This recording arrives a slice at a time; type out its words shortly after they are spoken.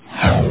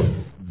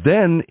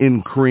Then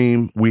in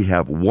Cream, we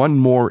have one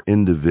more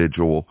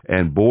individual,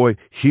 and boy,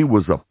 he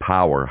was a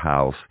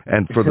powerhouse.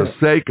 And for the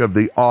sake of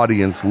the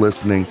audience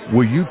listening,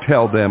 will you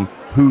tell them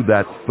who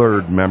that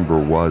third member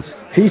was?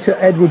 Peter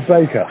Edward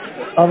Baker,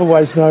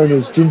 otherwise known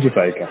as Ginger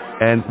Baker.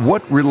 And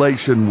what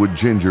relation would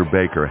Ginger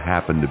Baker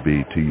happen to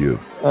be to you?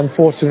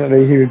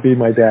 Unfortunately, he would be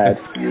my dad.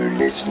 You're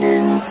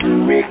listening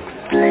to Rick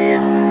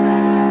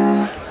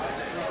Flynn.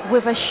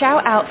 With a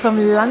shout out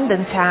from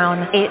London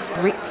town, it's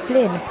Rick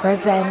Flynn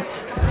presents.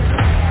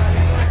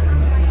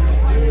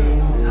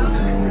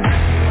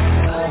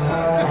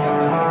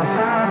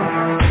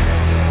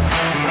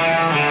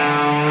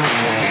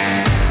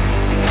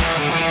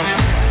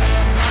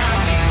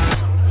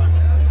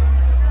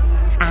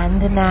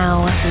 And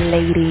now,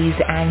 ladies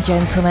and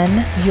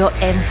gentlemen, your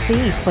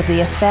MC for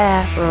the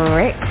affair,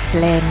 Rick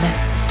Flynn.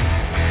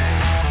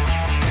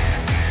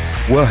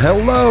 Well,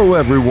 hello,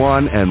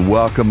 everyone, and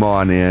welcome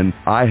on in.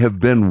 I have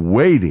been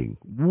waiting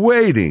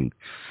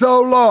so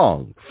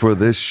long for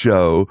this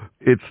show.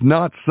 It's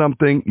not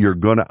something you're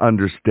going to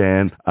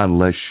understand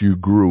unless you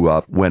grew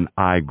up when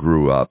I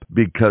grew up,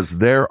 because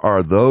there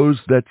are those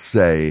that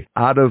say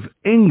out of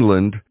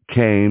England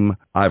came,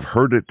 I've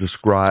heard it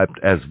described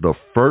as the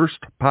first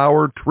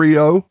power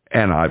trio,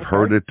 and I've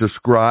heard it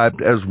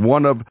described as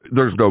one of,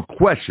 there's no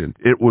question,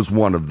 it was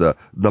one of the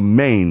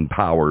main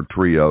power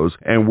trios,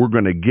 and we're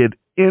going to get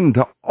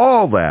into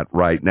all that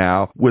right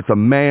now with a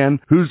man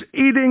who's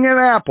eating an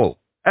apple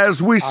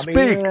as we speak.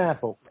 Eating an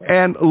apple.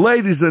 And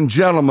ladies and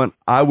gentlemen,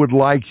 I would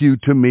like you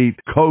to meet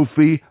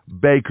KOFI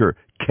Baker.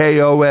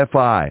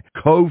 KOFI.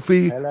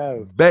 KOFI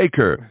Hello.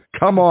 Baker.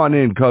 Come on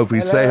in, KOFI.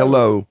 Hello. Say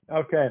hello.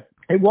 Okay.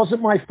 It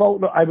wasn't my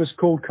fault that I was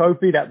called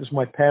KOFI. That was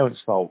my parents'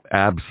 fault.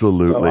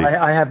 Absolutely. So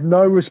I have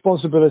no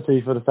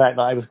responsibility for the fact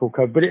that I was called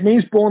KOFI. But it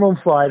means born on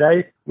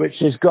Friday,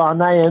 which is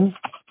Ghanaian.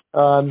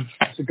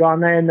 It's a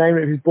Ghanaian name.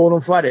 It was born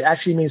on Friday. It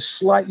actually means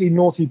slightly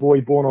naughty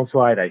boy born on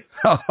Friday.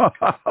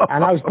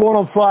 And I was born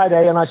on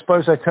Friday, and I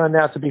suppose I turned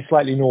out to be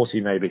slightly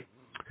naughty, maybe.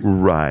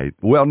 Right.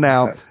 Well,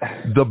 now,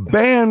 the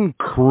band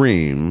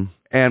Cream,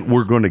 and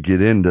we're going to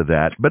get into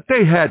that, but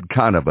they had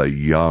kind of a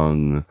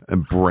young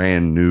and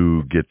brand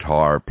new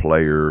guitar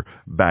player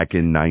back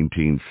in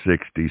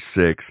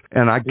 1966.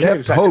 And I he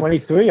was like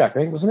 23, I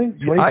think, wasn't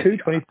he? 22,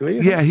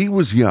 23? Yeah, he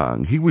was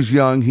young. He was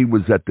young. He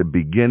was at the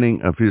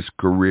beginning of his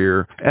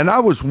career. And I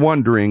was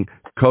wondering,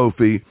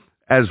 KOFI,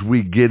 as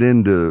we get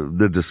into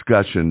the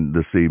discussion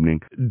this evening,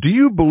 do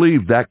you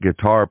believe that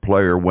guitar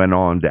player went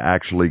on to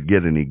actually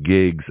get any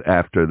gigs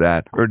after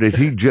that? Or did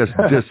he just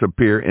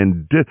disappear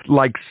and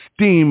like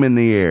steam in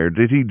the air?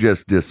 Did he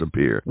just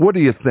disappear? What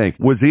do you think?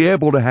 Was he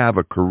able to have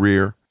a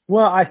career?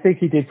 Well, I think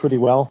he did pretty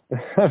well.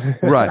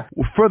 Right.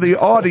 For the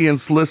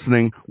audience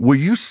listening, will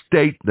you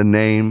state the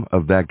name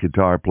of that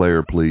guitar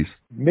player, please?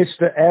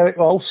 Mr. Eric,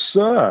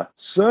 Sir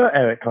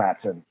Eric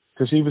Clapton.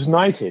 Because he was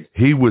knighted.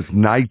 He was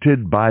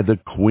knighted by the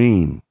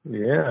Queen.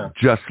 Yeah.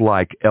 Just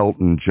like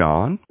Elton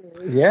John.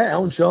 Yeah,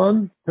 Elton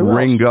John. Who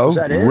Ringo.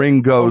 else?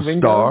 Ringo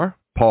Starr.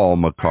 Paul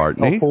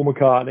McCartney. Oh, Paul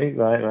McCartney.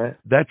 Right.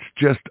 That's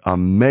just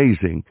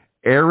amazing.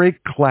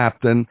 Eric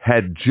Clapton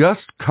had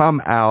just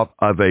come out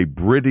of a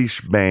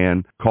British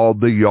band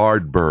called the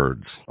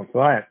Yardbirds. That's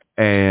right.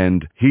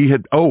 And he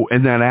had,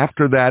 and then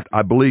after that,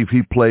 I believe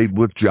he played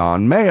with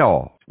John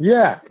Mayall.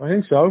 Yeah, I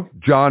think so.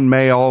 John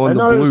Mayall and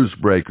the Blues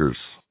Breakers.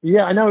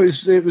 Yeah, I know.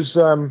 It was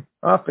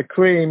after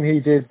Cream,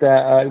 he did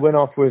that. It went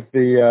off with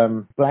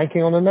the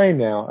blanking on the name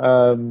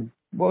now.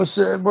 What's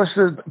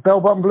the Bell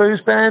Bottom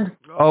Blues band?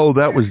 Oh,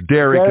 that was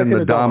Derek and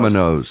the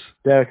Dominoes.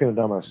 Derek and the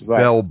Dominoes,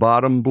 right. Bell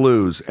Bottom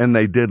Blues, and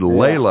they did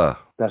Layla.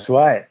 That's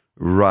right.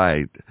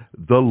 Right.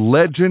 The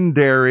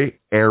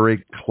legendary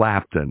Eric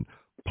Clapton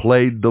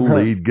played the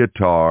lead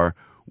guitar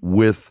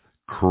with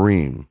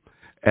Cream.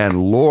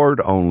 And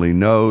Lord only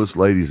knows,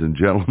 ladies and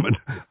gentlemen,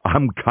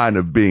 I'm kind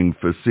of being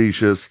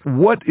facetious.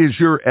 What is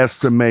your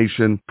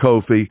estimation,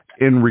 KOFI,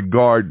 in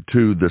regard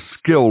to the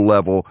skill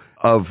level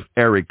of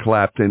Eric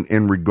Clapton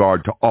in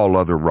regard to all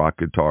other rock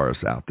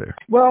guitarists out there?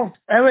 Well,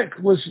 Eric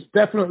was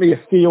definitely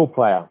a field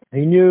player.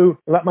 He knew,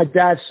 like my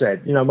dad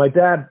said, my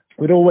dad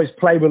would always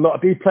play with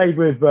he played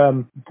with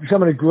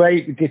some of the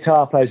great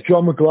guitar players,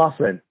 John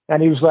McLaughlin.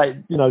 And he was like,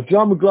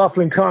 John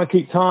McLaughlin can't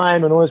keep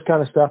time and all this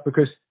kind of stuff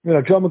because,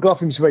 John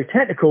McLaughlin was very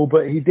technical,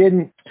 but he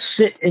didn't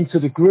sit into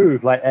the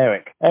groove like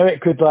Eric.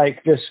 Eric could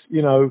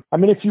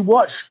if you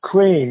watch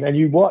Cream and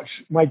you watch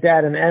my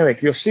dad and Eric,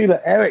 you'll see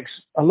that Eric's,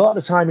 a lot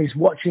of the time he's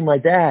watching my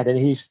dad and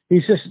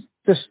he's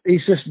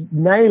just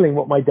nailing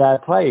what my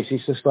dad plays.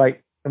 He's just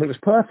like, and it was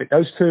perfect.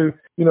 Those two,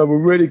 were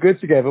really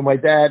good together. My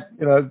dad,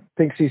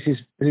 thinks he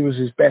was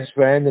his best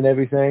friend and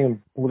everything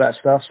and all that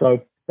stuff.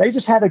 So they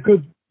just had a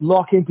good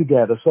lock in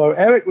together. So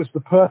Eric was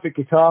the perfect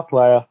guitar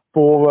player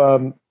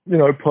for,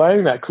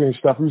 playing that Cream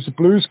stuff. He was a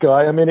blues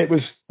guy. I mean,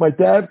 my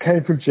dad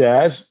came from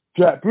jazz,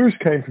 Jack Bruce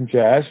came from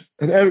jazz,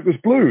 and Eric was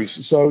blues.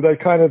 So they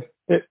kind of,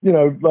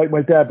 like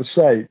my dad would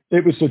say,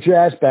 it was a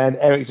jazz band.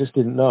 Eric just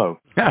didn't know.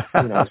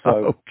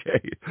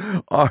 Okay.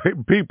 All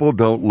right. People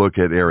don't look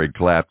at Eric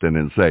Clapton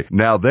and say,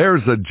 now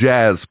there's a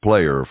jazz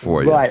player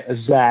for you. Right,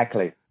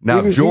 exactly.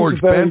 Now,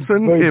 George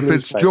Benson, if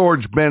it's player.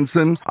 George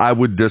Benson, I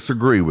would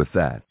disagree with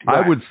that.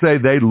 Right. I would say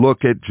they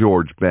look at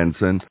George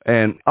Benson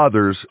and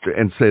others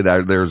and say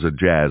that there's a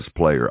jazz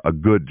player, a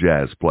good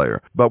jazz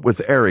player. But with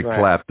Eric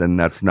Clapton,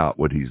 that's not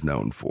what he's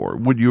known for.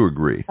 Would you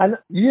agree? And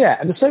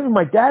the same with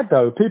my dad,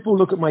 though. People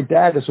look at my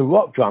dad as a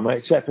rock drummer,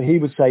 except for he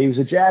would say he was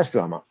a jazz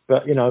drummer.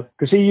 But,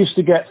 because he used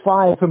to get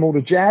fired from all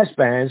the jazz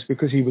bands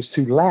because he was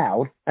too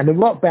loud, and the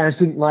rock bands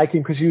didn't like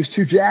him because he was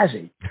too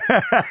jazzy.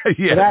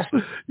 Yes.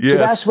 So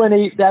that's when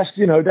he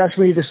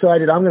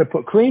decided, I'm going to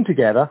put Cream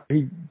together.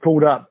 He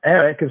called up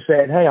Eric and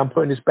said, hey, I'm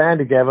putting this band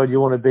together. Do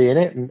you want to be in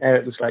it? And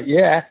Eric was like,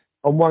 yeah,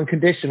 on one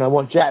condition. I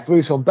want Jack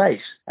Bruce on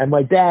bass. And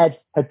my dad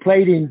had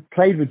played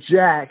with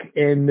Jack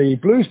in the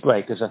Blues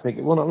Breakers, I think.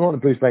 Well, not the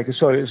Blues Breakers.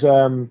 Sorry, it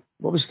was,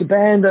 what was the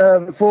band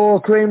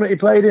before Cream that he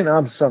played in?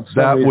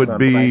 That would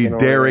be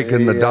Derek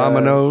and the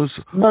Dominoes?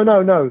 No.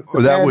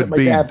 That would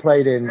be... my dad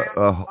played in...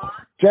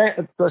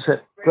 what's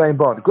it? Graham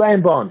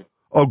Bond.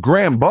 Oh,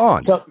 Graham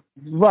Bond.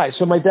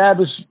 So my dad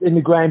was in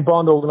the Graham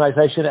Bond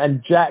organization,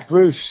 and Jack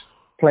Bruce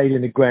played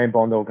in the Graham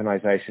Bond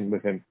organization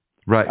with him.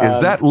 Right.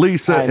 Is that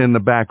Lisa in the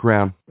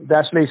background?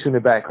 That's Lisa in the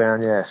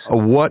background, yes. Oh,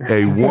 what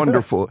a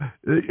wonderful...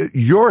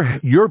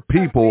 Your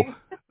people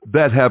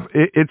that have...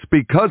 It's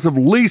because of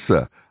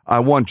Lisa, I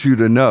want you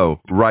to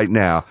know right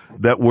now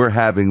that we're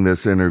having this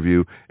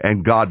interview,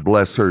 and God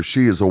bless her.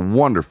 She is a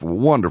wonderful,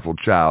 wonderful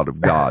child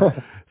of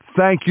God.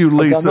 Thank you,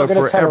 Lisa,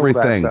 for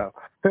everything.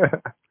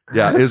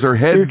 Yeah, is her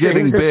head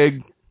getting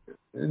big?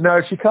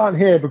 No, she can't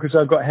hear because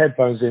I've got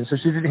headphones in, so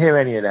she didn't hear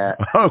any of that.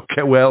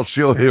 Okay, well,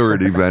 she'll hear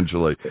it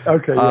eventually.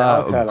 Okay, yeah,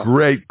 I'll tell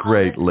her.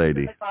 Great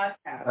lady.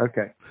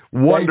 Okay.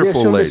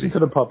 Wonderful she'll lady. Listen to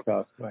the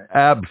podcast. Right.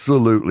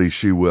 Absolutely,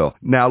 she will.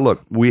 Now,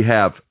 look, we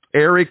have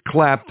Eric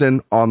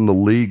Clapton on the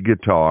lead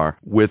guitar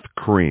with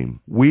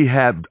Cream. We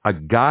have a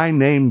guy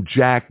named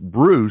Jack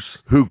Bruce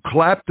who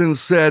Clapton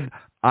said,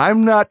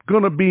 I'm not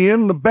going to be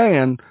in the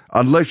band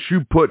unless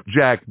you put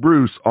Jack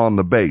Bruce on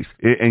the bass.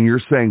 And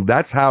you're saying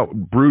that's how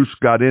Bruce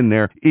got in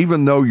there,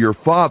 even though your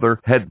father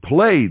had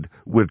played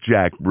with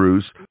Jack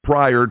Bruce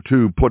prior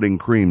to putting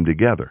Cream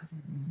together.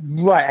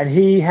 Right, and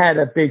he had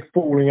a big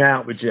falling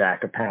out with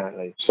Jack,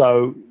 apparently.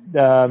 So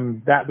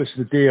that was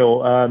the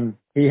deal.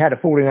 He had a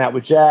falling out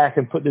with Jack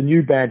and put the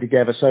new band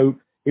together. So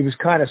he was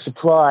kind of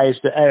surprised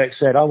that Eric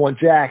said, I want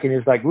Jack. And he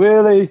was like,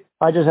 really?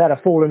 I just had a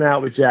falling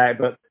out with Jack.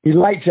 But he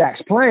liked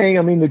Jack's playing.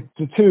 I mean,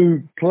 the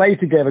two played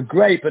together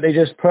great, but they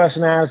just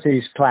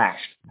personalities clashed.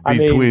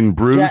 Between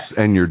Bruce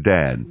and your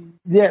dad.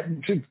 Yeah,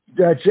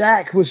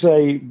 Jack was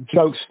a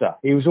jokester.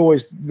 He was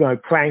always,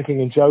 pranking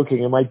and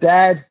joking. And my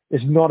dad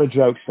is not a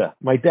jokester.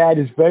 My dad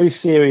is very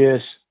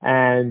serious,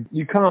 and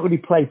you can't really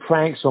play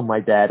pranks on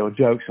my dad or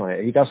jokes on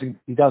it. He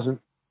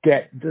doesn't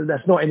get,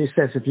 that's not in his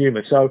sense of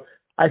humor. So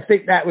I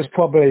think that was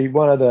probably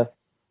one of the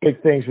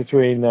big things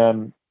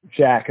between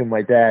Jack and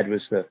my dad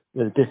was the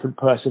different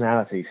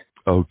personalities.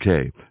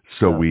 Okay,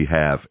 so we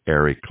have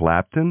Eric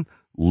Clapton,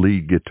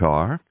 lead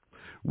guitar.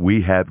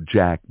 We have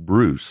Jack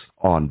Bruce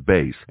on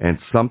bass. And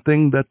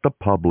something that the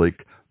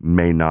public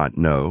may not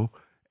know,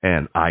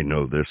 and I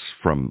know this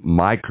from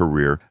my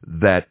career,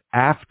 that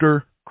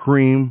after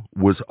Cream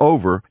was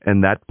over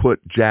and that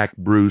put Jack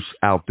Bruce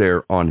out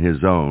there on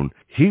his own,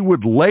 he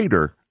would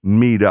later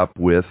meet up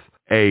with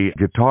a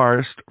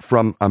guitarist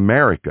from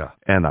America,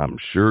 and I'm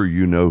sure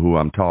you know who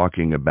I'm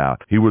talking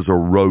about. He was a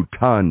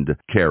rotund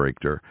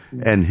character,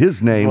 and his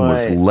name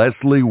was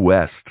Leslie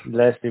West.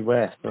 Leslie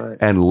West, right.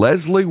 And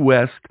Leslie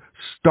West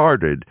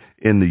started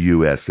in the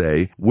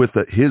USA with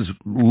his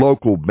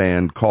local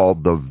band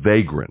called the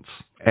Vagrants.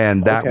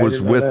 And that was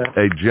with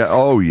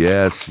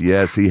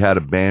yes, he had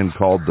a band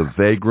called the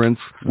Vagrants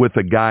with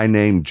a guy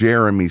named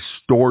Jeremy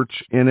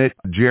Storch in it.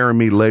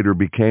 Jeremy later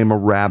became a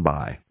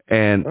rabbi.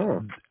 And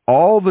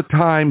all the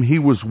time he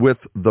was with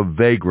the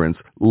Vagrants,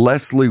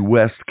 Leslie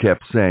West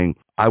kept saying,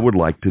 I would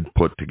like to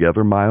put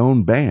together my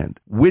own band,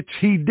 which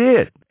he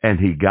did. And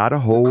he got a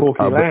hold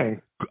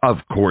of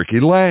Corky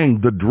Lang,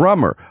 the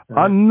drummer,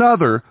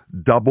 another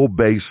double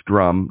bass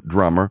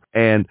drummer,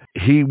 and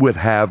he would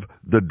have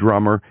the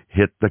drummer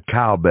hit the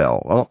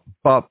cowbell.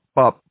 Bop,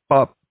 bop,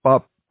 bop,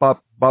 bop,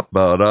 bop, bop,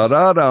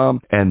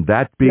 ba-da-da-dum. And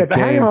that became... Yeah, but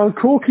hang on,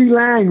 Corky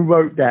Lang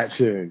wrote that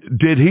tune.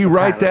 Did he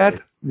write that?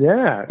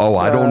 Yeah. Oh,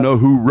 I don't know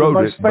who wrote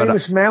it. The most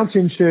famous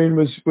mountain tune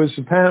was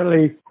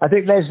apparently, I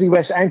think, Leslie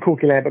West and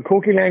Corky Lang, but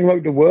Corky Lang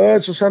wrote the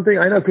words or something.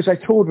 I know because I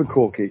toured with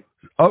Corky.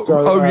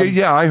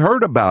 Yeah, I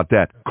heard about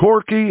that.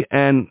 Corky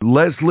and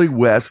Leslie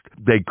West,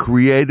 they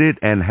created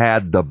and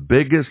had the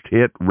biggest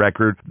hit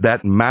record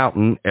that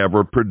Mountain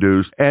ever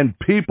produced, and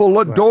people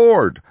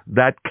adored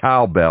that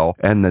cowbell.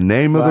 And the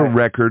name of the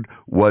record,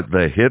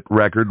 the hit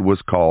record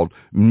was called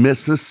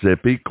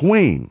Mississippi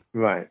Queen.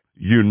 Right.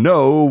 You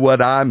know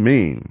what I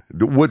mean.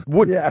 What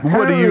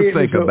do you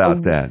think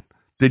about that?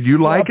 Did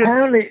you like it?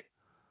 Apparently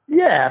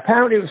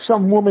it was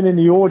some woman in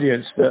the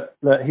audience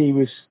that he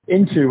was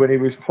into when he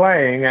was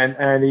playing,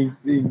 and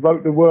he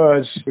wrote the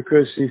words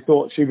because he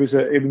thought she was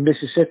in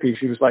Mississippi.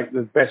 She was like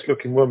the best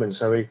looking woman,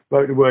 so he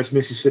wrote the words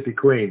Mississippi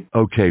Queen.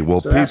 Okay,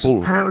 well, so that's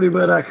apparently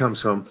where that comes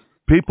from.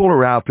 people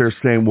are out there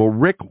saying, well,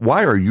 Rick,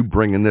 why are you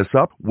bringing this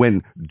up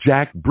when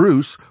Jack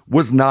Bruce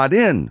was not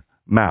in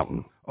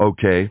Mountain?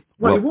 Okay.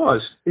 Well, he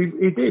was.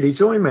 He did. He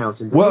joined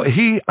Mountain. Well,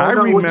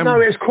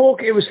 remember. It was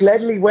Corky. It was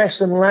Leslie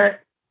West and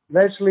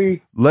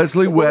Leslie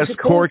West,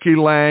 Corky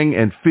Lang,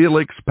 and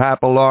Felix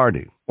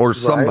Pappalardi. Or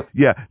some, right.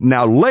 Yeah.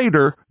 Now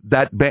later,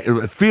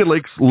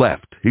 Felix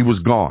left. He was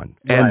gone.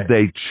 Right. And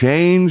they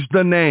changed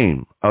the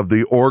name of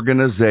the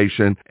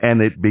organization,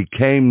 and it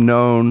became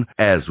known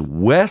as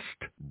West,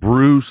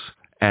 Bruce,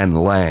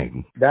 and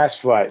Lang. That's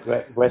right.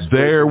 West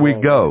there Bruce we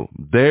Lang. go.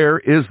 There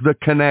is the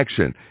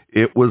connection.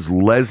 It was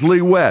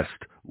Leslie West,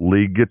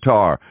 lead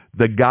guitar,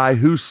 the guy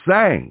who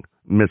sang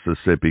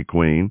Mississippi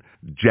Queen,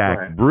 Jack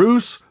right.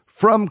 Bruce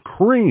from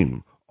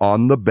Cream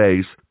on the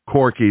bass,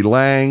 Corky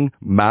Lang,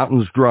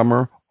 Mountains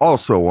drummer,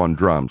 also on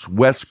drums,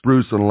 West,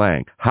 Bruce, and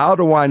Lang. How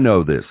do I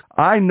know this?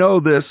 I know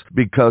this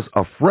because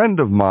a friend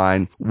of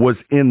mine was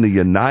in the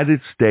United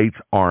States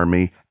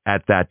Army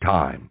at that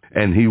time,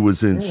 and he was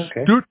in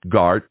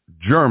Stuttgart,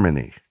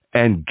 Germany.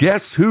 And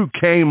guess who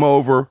came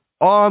over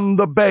on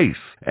the bass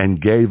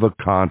and gave a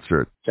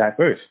concert? Jack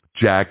Bruce.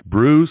 Jack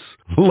Bruce,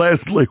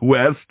 Leslie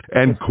West,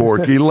 and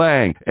Corky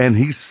Lang. And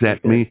he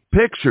sent me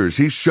pictures.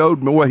 He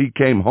showed me he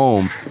came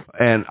home,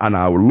 and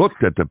I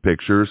looked at the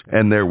pictures,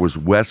 and there was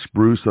West,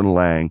 Bruce, and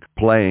Lang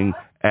playing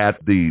at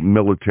the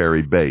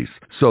military base.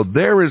 So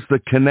there is the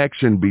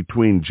connection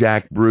between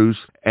Jack Bruce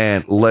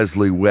and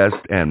Leslie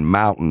West and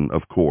Mountain,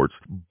 of course.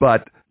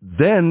 But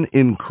then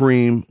in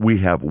Cream, we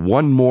have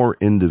one more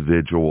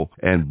individual,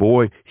 and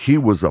boy, he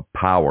was a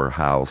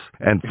powerhouse.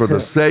 And for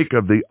the sake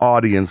of the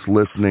audience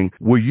listening,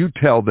 will you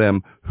tell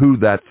them who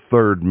that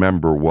third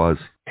member was?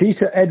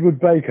 Peter Edward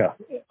Baker,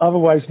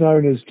 otherwise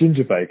known as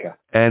Ginger Baker.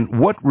 And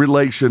what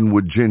relation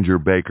would Ginger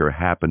Baker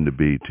happen to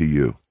be to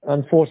you?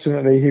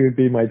 Unfortunately, he would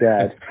be my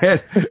dad.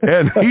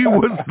 and he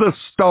was the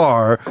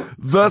star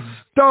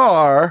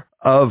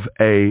of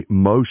a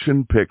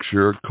motion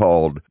picture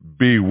called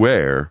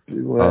Beware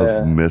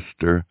of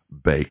Mr.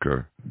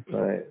 Baker.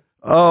 Right.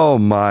 Oh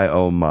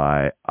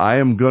my. I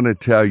am going to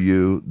tell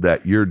you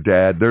that your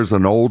dad, there's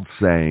an old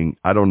saying,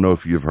 I don't know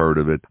if you've heard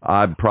of it.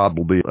 I'm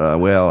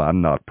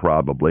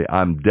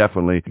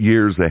definitely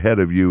years ahead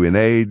of you in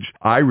age.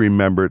 I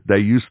remember they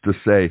used to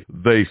say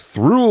they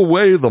threw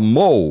away the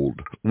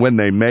mold when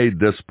they made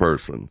this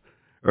person,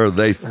 or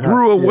they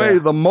threw away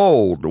the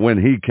mold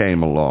when he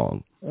came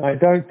along. I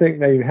don't think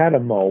they had a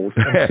mold.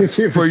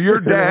 For your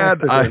dad,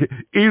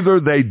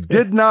 either they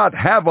did not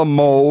have a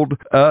mold,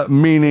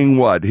 meaning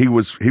what? He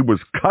was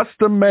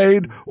custom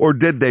made, or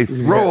did they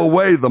throw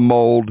away the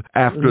mold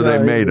after they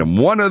made him?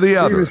 One or the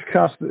other.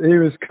 He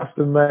was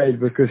custom made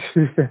because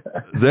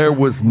there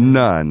was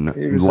none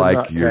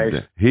like your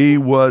dad. He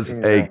was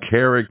a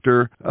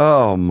character.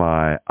 Oh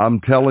my!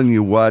 I'm telling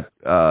you what,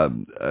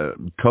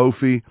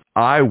 KOFI.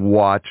 I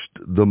watched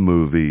the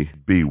movie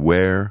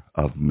Beware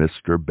of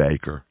Mr.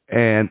 Baker.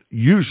 And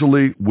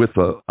usually with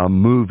a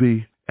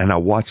movie, and I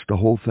watched the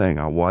whole thing.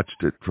 I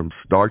watched it from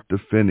start to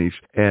finish,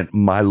 and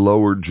my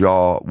lower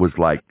jaw was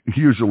like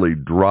usually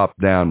dropped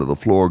down to the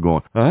floor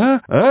going,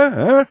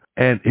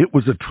 and it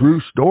was a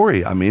true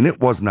story. I mean, it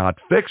was not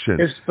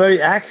fiction. It's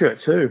very accurate,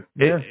 too.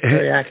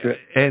 Very accurate.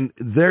 And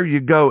there you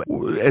go,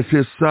 as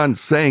his son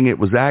saying it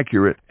was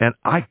accurate, and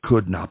I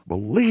could not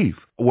believe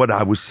what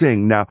I was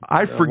seeing. Now,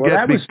 I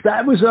forget... Well,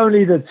 that was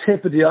only the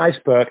tip of the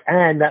iceberg,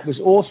 and that was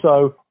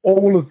also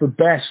all of the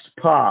best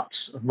parts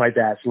of my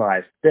dad's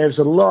life. There's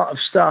a lot of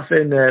stuff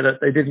in there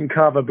that they didn't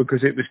cover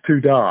because it was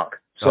too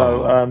dark.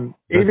 So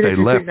even if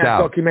you think that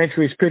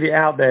documentary is pretty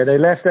out there, they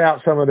left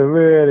out some of the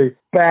really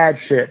bad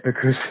shit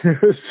because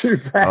it was too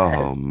bad.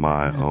 Oh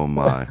my.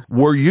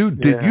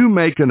 Did you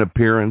make an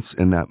appearance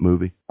in that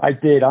movie? I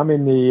did. I'm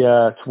in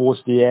the, towards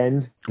the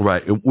end.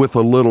 Right. With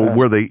a little,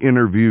 where they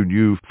interviewed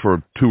you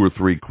for 2 or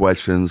 3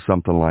 questions,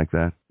 something like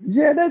that?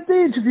 Yeah,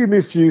 they interviewed me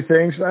a few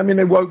things. I mean,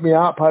 they woke me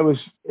up. I was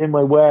in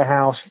my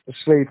warehouse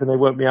asleep and they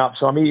woke me up.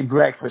 So I'm eating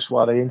breakfast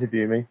while they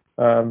interview me.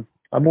 I'm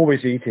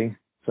always eating.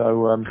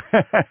 So,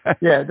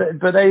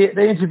 but they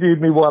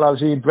interviewed me while I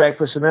was eating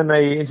breakfast, and then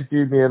they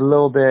interviewed me a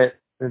little bit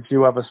in a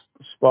few other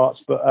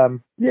spots. But, I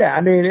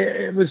mean,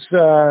 it was,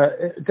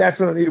 it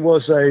definitely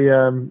was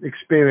a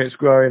experience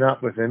growing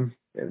up with him.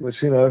 It was,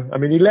 I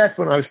mean, he left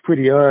when I was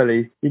pretty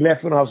early. He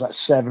left when I was like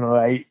 7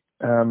 or 8.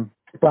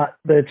 But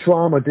the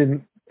trauma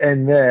didn't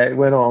end there. It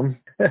went on.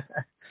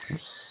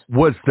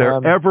 Was there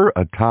ever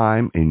a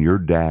time in your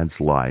dad's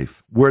life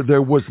where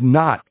there was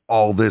not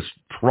all this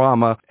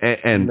trauma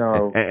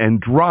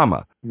and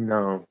drama?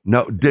 No.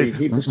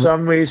 He for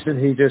some reason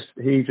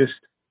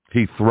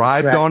he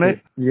thrived on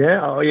it?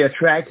 Yeah. He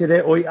attracted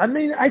it.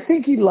 I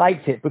think he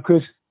liked it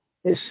because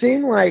it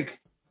seemed like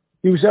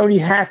he was only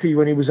happy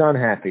when he was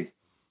unhappy.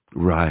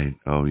 Right.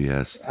 Oh,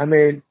 yes. I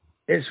mean,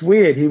 it's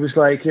weird. He was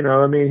like, he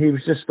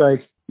was just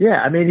like, he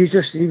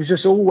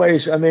was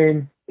always,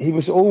 he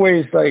was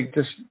always like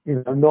just,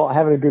 not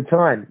having a good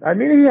time. I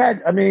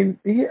mean,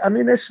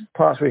 there's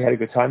parts where he had a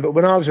good time, but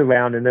when I was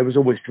around him, there was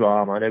always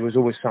drama. There was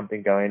always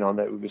something going on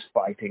that he was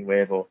fighting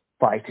with,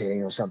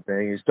 fighting or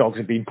something. His dogs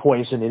had been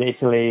poisoned in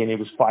Italy, and he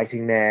was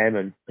fighting them,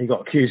 and he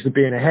got accused of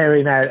being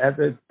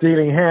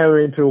dealing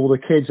heroin to all the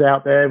kids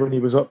out there when he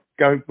was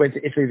went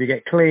to Italy to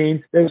get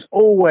clean. There was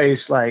always,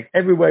 like,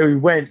 everywhere we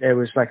went, there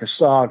was like a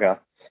saga.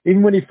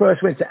 Even when he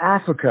first went to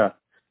Africa,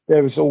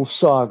 there was all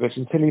sagas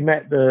until he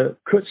met the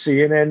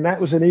Kutsi, and then that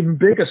was an even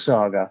bigger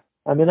saga.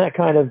 I mean,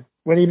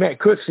 when he met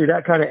Kutsi,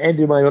 that kind of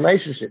ended my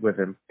relationship with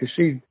him, because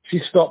she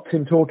stopped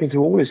him talking to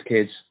all his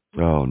kids.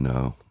 Oh,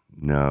 no.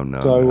 No.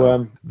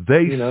 So,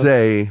 they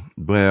say,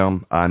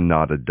 well, I'm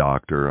not a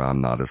doctor, I'm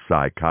not a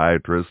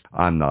psychiatrist,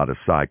 I'm not a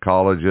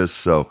psychologist,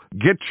 so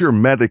get your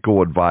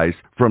medical advice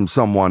from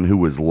someone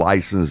who is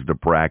licensed to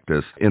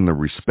practice in the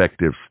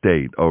respective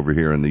state over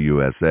here in the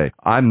USA.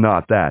 I'm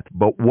not that.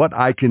 But what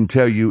I can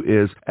tell you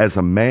is, as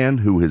a man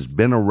who has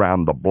been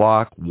around the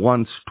block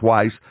once,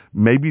 twice,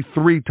 maybe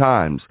 3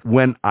 times,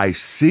 when I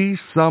see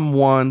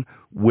someone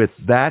with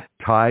that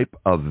type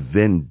of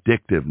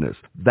vindictiveness,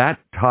 that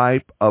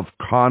type of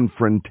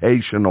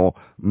confrontational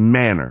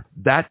manner,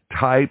 that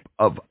type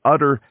of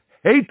utter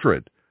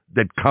hatred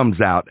that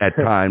comes out at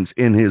times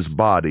in his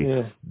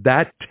body,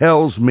 that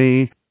tells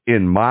me,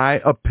 in my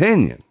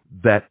opinion,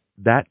 that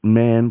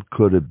man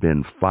could have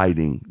been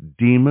fighting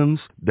demons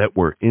that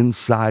were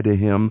inside of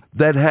him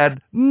that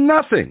had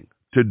nothing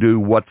to do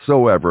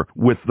whatsoever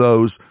with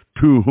those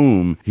to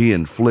whom he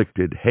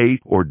inflicted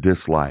hate or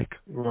dislike.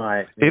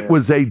 Right. Yeah. It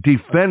was a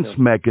defense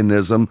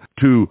mechanism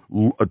to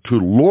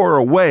lure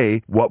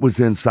away what was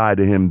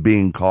inside of him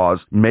being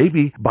caused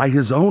maybe by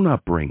his own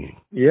upbringing.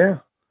 Yeah.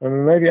 I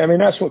mean,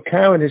 that's what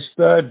Karen, his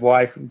third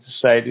wife,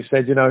 said. He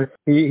said,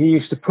 he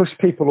used to push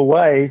people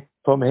away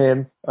from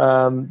him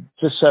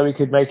just so he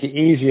could make it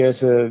easier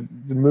to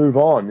move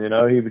on.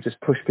 He would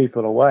just push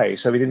people away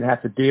so he didn't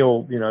have to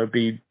deal,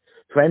 be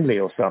friendly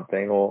or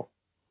something, or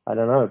I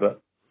don't know,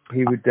 but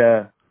he would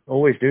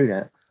always do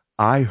that.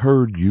 I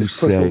heard you just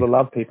push all the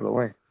love people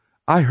away.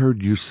 I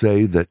heard you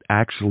say that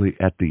actually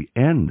at the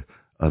end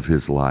of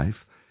his life,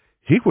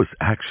 he was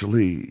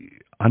actually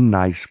a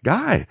nice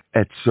guy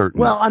at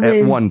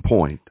one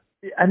point.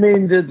 I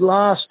mean, the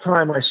last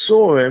time I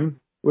saw him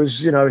was,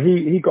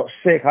 he got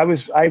sick.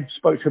 I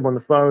spoke to him on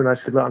the phone. I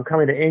said, look, I'm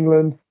coming to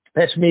England.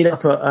 Let's meet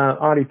up at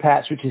Auntie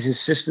Pat's, which is his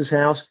sister's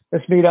house.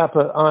 Let's meet up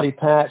at Auntie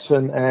Pat's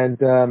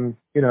and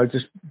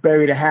just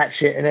bury the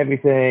hatchet and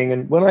everything.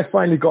 And when I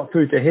finally got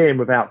through to him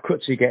without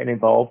Kutsi getting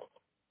involved,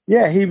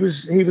 he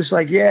was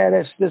like,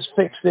 let's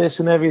fix this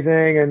and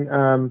everything.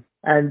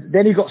 And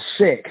then he got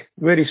sick,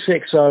 really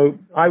sick. So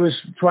I was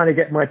trying to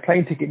get my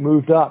plane ticket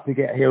moved up to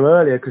get here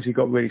earlier because he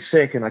got really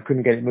sick and I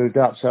couldn't get it moved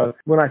up. So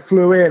when I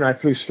flew in, I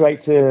flew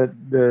straight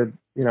to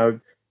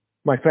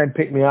my friend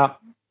picked me up.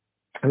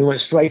 And we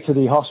went straight to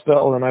the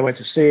hospital, and I went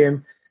to see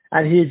him.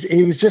 And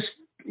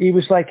he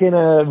was like in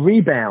a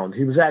rebound.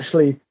 He was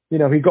actually,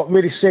 he got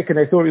really sick, and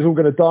they thought he was all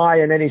going to die,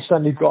 and then he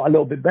suddenly got a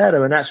little bit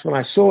better, and that's when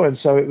I saw him.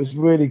 So it was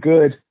really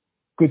good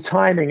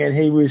timing, and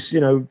he was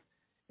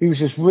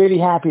just really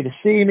happy to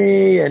see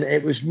me, and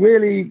it was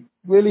really,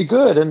 really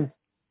good. And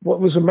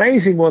what was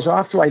amazing was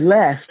after I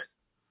left,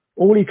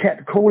 all he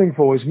kept calling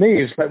for was me.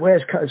 He was like,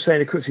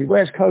 saying to Kutsi,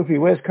 where's Kofi?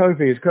 Where's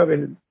Kofi? Is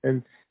Kofi?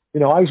 And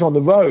I was on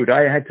the road.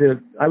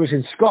 I was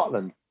in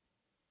Scotland,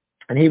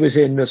 and he was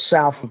in the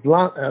south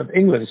of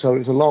England, so it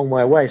was a long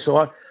way away.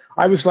 So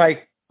I was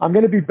like, I'm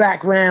going to be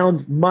back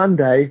round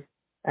Monday,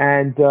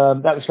 and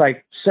that was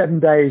like 7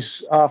 days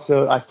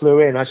after I flew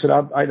in. I said,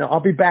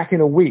 I'll be back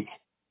in a week,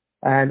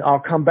 and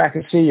I'll come back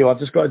and see you. I've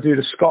just got to do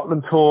the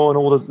Scotland tour and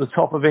all the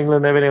top of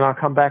England and everything. I'll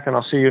come back and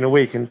I'll see you in a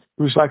week. And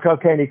he was like,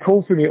 okay. And he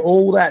called for me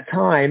all that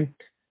time,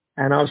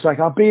 and I was like,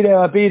 I'll be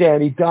there.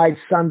 And he died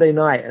Sunday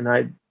night, and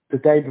the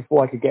day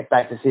before I could get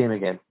back to see him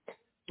again.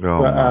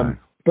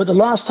 But the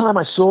last time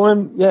I saw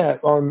him,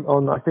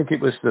 on I think it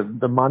was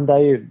the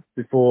Monday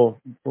before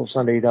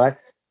Sunday he died,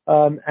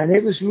 and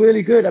it was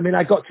really good. I mean,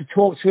 I got to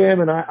talk to him,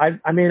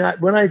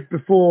 and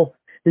before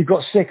he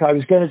got sick, I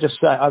was going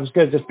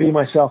to just be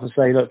myself and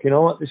say, look, you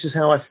know what, this is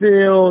how I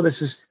feel.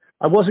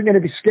 I wasn't going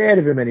to be scared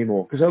of him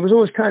anymore, because I was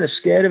always kind of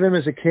scared of him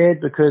as a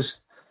kid because,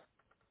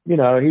 he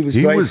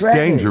was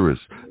dangerous.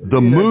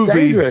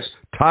 The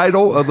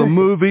title of the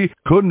movie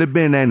couldn't have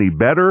been any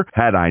better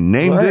had I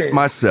named it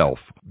myself.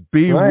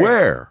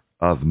 Beware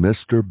of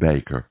Mr.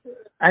 Baker.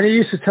 And he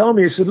used to tell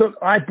me, he said, look,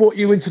 I brought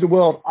you into the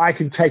world. I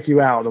can take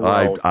you out of the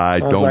world. I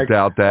don't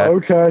doubt that.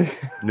 Okay.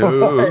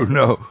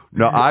 No.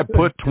 I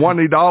put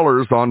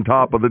 $20 on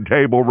top of the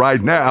table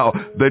right now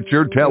that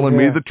you're telling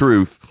me the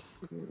truth.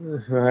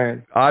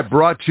 Right. I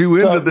brought you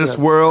into this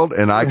world,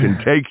 and I can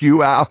take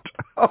you out.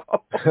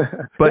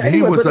 But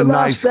he was a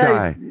nice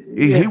guy.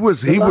 He was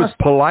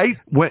polite.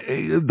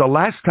 The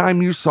last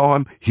time you saw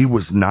him, he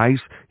was nice.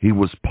 He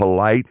was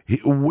polite.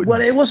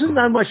 Well, it wasn't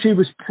that much he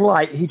was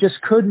polite. He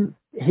just couldn't.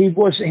 He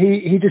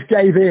just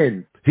gave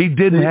in. He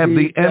didn't have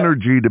the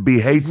energy to be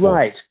hateful.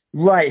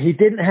 Right. He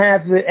didn't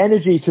have the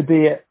energy to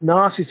be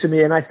nasty to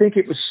me, and I think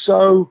it was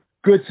so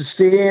good to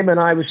see him, and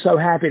I was so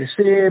happy to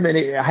see him, and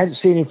I hadn't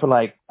seen him for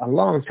like a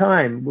long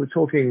time. We're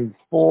talking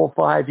 4 or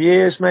 5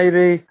 years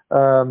maybe.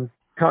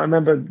 Can't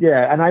remember.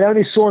 Yeah, and I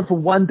only saw him for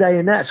one day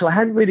in that, so I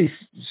hadn't really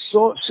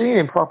seen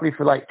him properly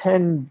for like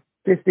 10,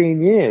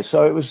 15 years.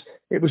 So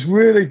it was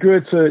really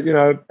good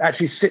to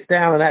actually sit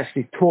down and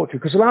actually talk to him,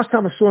 because the last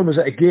time I saw him was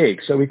at a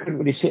gig, so we couldn't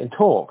really sit and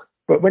talk.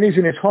 But when he was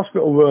in his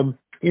hospital room,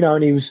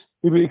 and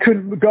he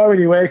couldn't go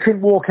anywhere, he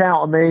couldn't walk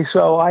out on me,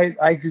 so I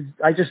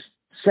just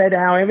said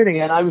everything,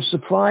 and I was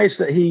surprised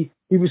that he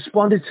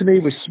responded to me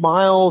with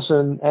smiles,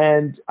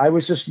 and I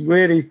was just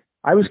really.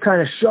 I was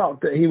kind of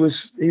shocked that he was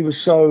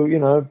so,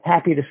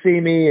 happy to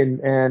see me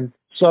and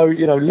so,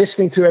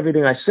 listening to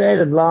everything I said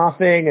and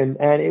laughing and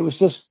it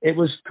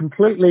was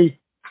completely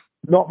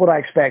not what I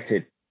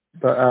expected.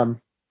 But,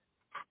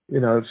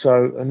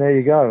 so, and there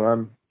you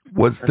go.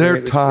 Was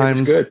there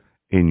times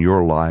in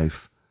your life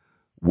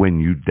when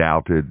you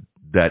doubted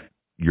that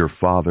your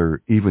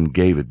father even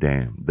gave a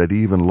damn, that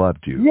he even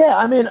loved you? Yeah,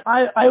 I mean,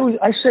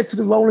 I said to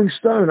the Rolling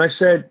Stone, I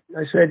said,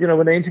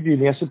 when they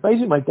interviewed me, I said,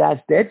 basically, my dad's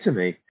dead to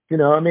me.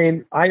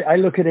 I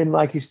look at him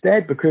like he's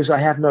dead because I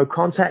have no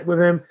contact with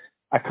him.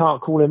 I can't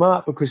call him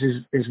up because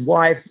his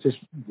wife just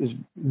is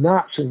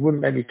nuts and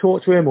wouldn't let me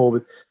talk to him or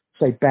would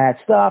say bad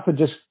stuff and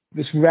just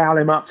rile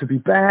him up to be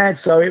bad.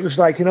 So it was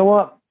like, you know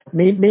what?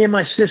 Me and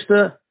my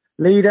sister,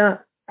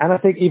 Lida, and I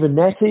think even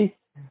Nettie,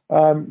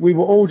 we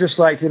were all just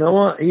like, you know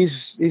what?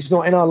 He's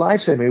not in our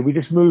lives anymore. We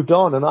just moved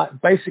on. And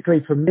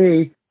basically for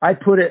me, I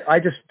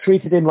just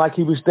treated him like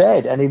he was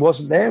dead and he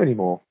wasn't there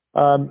anymore.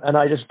 And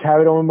I just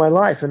carried on with my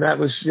life. And that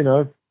was,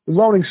 the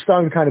Rolling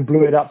Stone kind of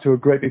blew it up to a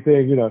great big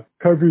thing,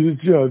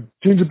 KOFI,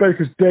 Ginger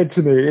Baker's dead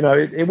to me.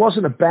 It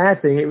wasn't a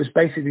bad thing. It was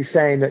basically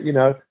saying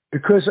that,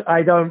 because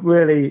I don't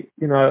really,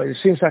 it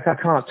seems like I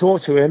can't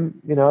talk to him,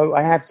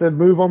 I have to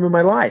move on with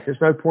my life. There's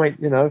no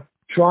point,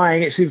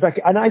 trying. It seems like,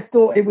 and I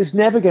thought it was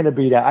never going to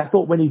be that. I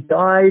thought when he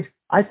died,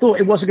 I thought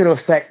it wasn't going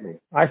to affect me.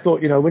 I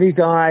thought, when he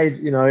died,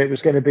 it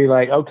was going to be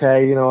like,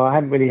 okay, I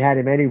hadn't really had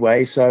him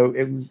anyway. So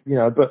it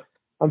was, but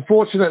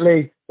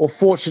unfortunately, or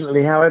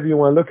fortunately, however you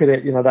want to look at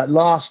it, that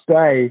last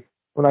day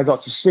when I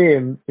got to see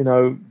him,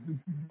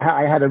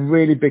 I had a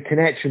really big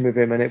connection with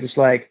him. And it was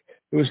like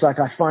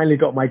I finally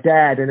got my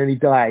dad, and then he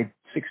died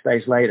 6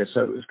 days later.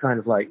 So it was kind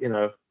of like,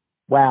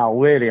 wow,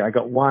 really, I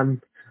got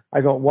one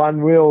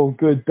real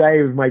good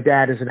day with my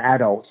dad as an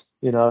adult,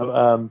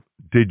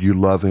 Did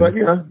you love him? But,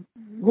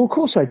 well, of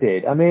course I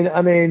did. I mean,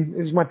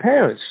 it was my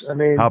parents.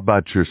 How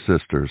about your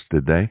sisters?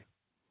 Did they?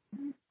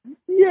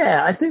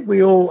 Yeah, I think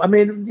we all,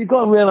 you've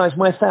got to realize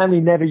my family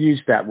never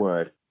used that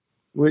word.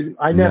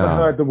 I never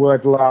heard the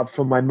word love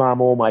from my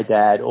mom or my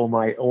dad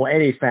or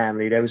any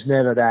family. There was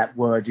never that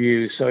word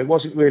used. So it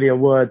wasn't really a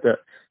word that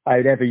I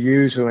would ever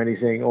use or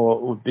anything or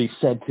would be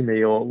said to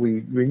me or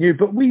we knew.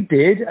 But we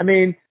did.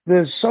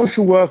 The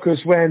social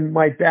workers, when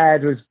my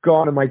dad was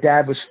gone and my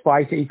dad was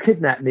fighting, he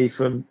kidnapped me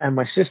and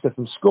my sister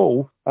from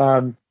school.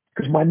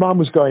 Because my mum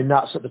was going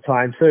nuts at the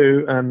time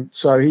too.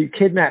 So he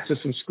kidnapped us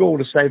from school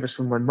to save us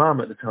from my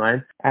mum at the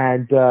time.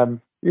 And,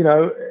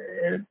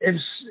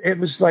 it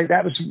was like,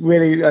 that was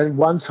really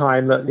one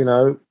time that,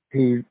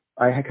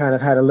 I kind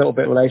of had a little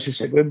bit of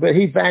relationship with him, but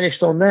he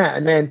vanished on that.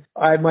 And then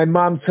my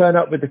mum turned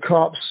up with the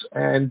cops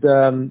and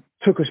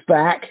took us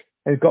back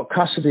and got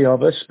custody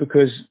of us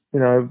because,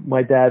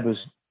 my dad was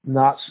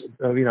nuts,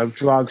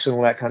 drugs and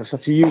all that kind of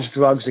stuff. She used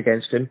drugs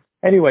against him.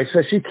 Anyway,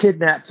 so she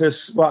kidnapped us.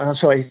 Well, I'm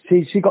sorry,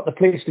 she got the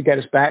police to get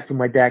us back from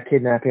my dad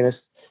kidnapping us.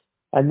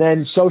 And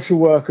then social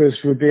workers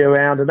would be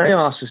around and they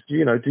asked us, do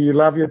you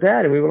love your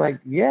dad? And we were like,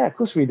 yeah, of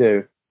course we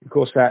do. Of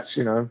course, that's,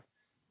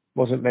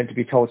 wasn't meant to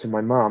be told to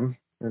my mum.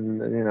 And,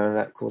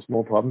 that caused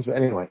more problems. But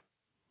anyway.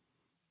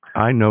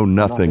 I know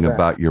nothing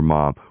about your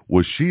mom.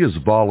 Was she as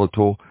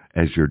volatile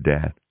as your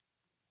dad?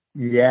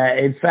 Yeah,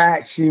 in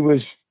fact, she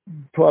was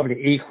probably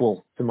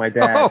equal to my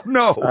dad. Oh,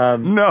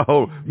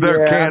 no.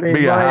 There can't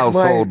be a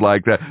household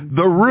like that.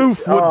 The roof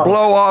would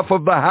blow off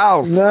of the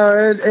house.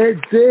 No, it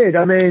did.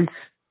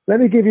 Let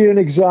me give you an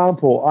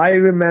example. I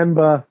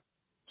remember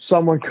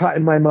someone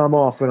cutting my mum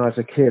off when I was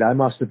a kid. I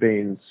must have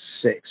been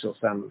 6 or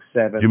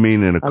 7. You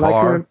mean in a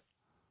car?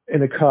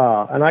 In a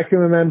car. And I can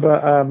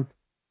remember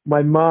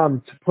my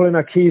mum pulling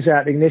her keys out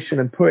of the ignition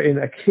and putting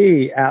a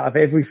key out of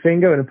every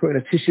finger and putting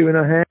a tissue in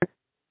her hand.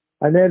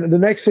 And then the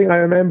next thing I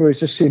remember is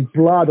just seeing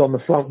blood on the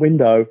front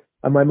window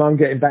and my mum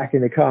getting back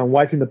in the car and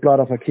wiping the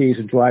blood off her keys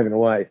and driving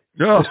away.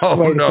 Oh,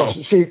 no.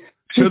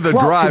 To the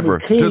driver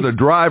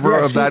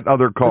of that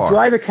other car. The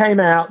driver came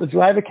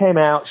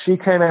out. She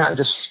came out and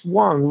just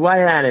swung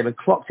right at him and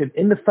clocked him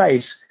in the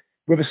face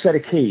with a set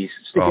of keys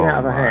sticking out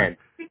of her hand.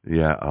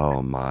 Yeah.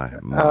 Oh my.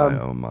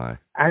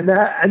 And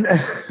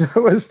it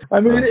was.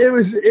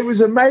 It was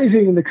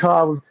amazing in the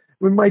car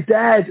when my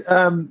dad.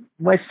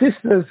 My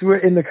sisters were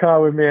in the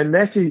car with me, and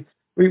Nettie.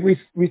 We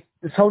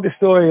told the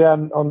story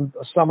on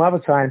some other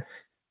time.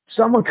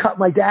 Someone cut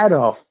my dad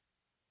off,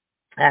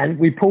 and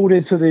we pulled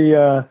into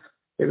the.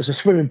 It was a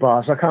swimming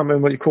bar. So I can't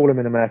remember what you call them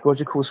in America. What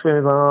do you call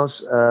swimming bars?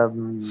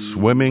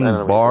 Swimming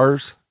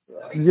bars?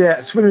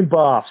 Yeah, swimming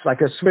baths,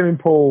 like a swimming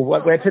pool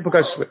where people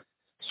go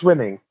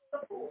swimming.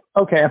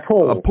 Okay, a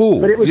pool. A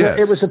pool. But it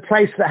was a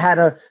place that had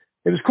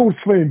It was called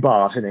swimming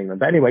bars in England.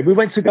 But anyway, we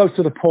went to go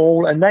to the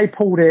pool, and they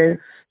pulled in.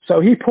 So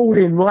he pulled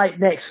in right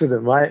next to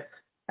them, right?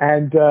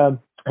 And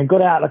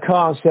got out of the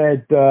car and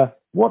said,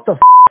 what the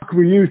fuck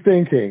were you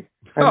thinking?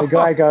 And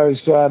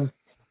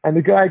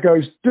the guy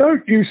goes,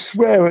 don't you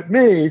swear at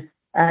me.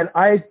 And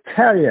I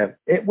tell you,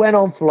 it went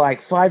on for like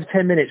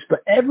 5-10 minutes,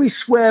 but every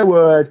swear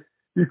word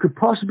you could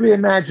possibly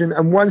imagine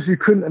and ones you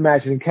couldn't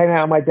imagine came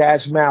out of my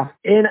dad's mouth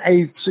in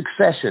a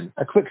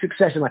quick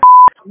succession, like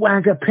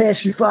wanker, piss,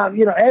 you fuck,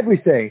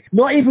 everything.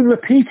 Not even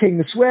repeating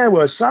the swear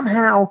words.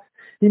 Somehow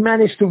he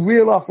managed to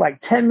reel off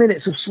like 10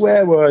 minutes of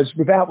swear words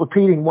without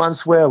repeating one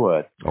swear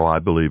word. Oh, I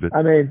believe it.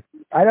 I mean,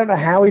 I don't know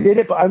how he did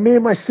it, but me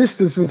and my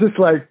sisters were just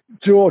like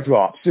jaw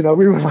drops. We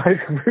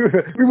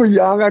were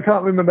young. I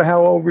can't remember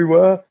how old we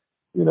were,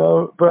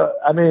 but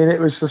I mean, it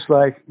was just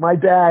like my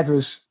dad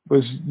was,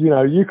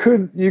 you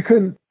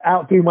couldn't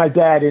outdo my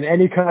dad in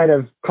any kind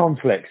of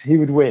conflict. He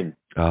would win.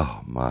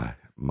 Oh, my.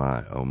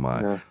 Oh,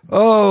 my. Yeah.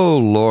 Oh,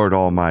 Lord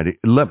Almighty.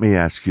 Let me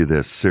ask you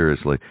this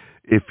seriously.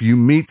 If you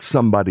meet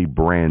somebody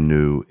brand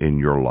new in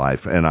your life,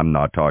 and I'm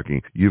not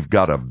talking, you've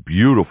got a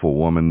beautiful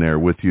woman there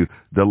with you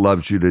that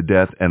loves you to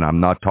death, and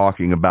I'm not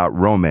talking about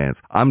romance.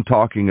 I'm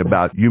talking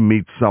about you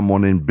meet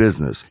someone in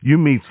business. You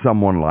meet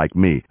someone like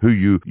me who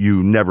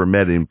you never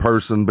met in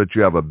person, but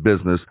you have a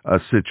business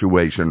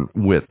situation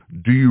with.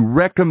 Do you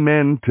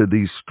recommend to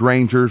these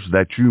strangers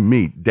that you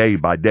meet day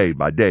by day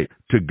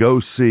to go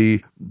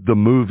see the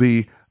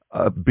movie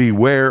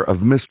Beware of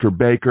Mr.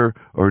 Baker,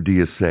 or do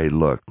you say,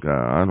 look,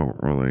 I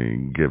don't really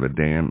give a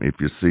damn if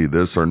you see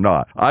this or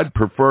not? I'd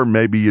prefer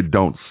maybe you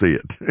don't see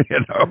it.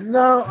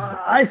 No,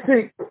 I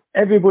think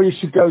everybody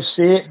should go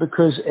see it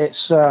because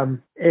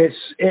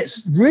it's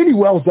really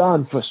well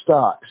done for a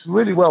start. It's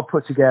really well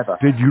put together.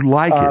 Did you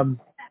like it?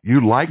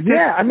 You liked it?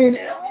 Yeah, I mean,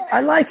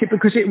 I like it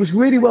because it was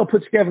really well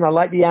put together, and I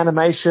like the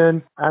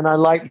animation, and I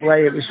like the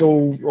way it was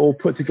all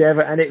put together,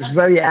 and it was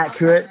very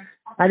accurate,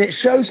 and it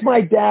shows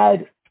my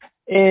dad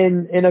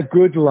in a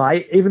good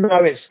light, even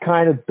though it's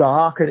kind of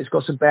dark and it's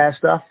got some bad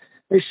stuff.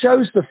 It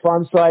shows the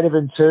fun side of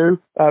him too,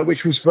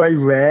 which was very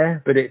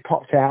rare, but it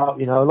popped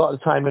out, a lot of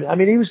the time. And I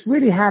mean, he was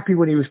really happy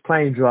when he was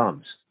playing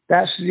drums.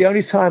 That's the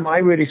only time I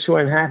really saw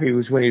him happy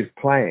was when he was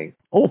playing,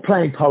 or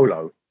playing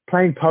polo.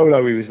 Playing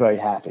polo, he was very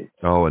happy.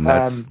 Oh, and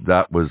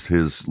that was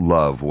his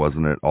love,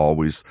 wasn't it?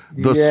 Always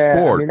the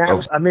sport of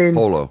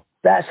polo.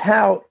 That's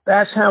how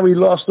he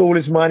lost all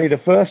his money the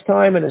first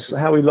time, and it's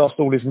how he lost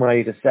all his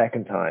money the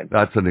second time.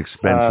 That's an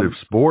expensive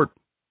sport.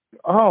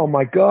 Oh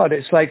my God,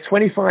 it's like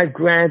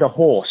 $25,000 a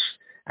horse,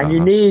 and you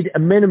need a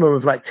minimum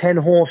of like 10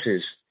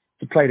 horses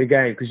to play the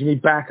game because you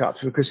need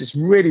backups because it's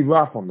really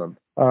rough on them.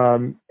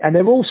 And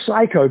they're all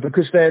psycho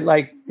because they're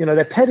like,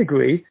 they're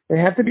pedigree. They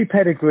have to be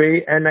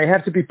pedigree, and they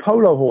have to be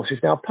polo horses.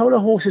 Now, polo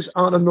horses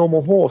aren't a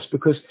normal horse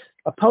because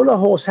a polo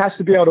horse has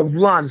to be able to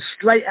run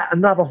straight at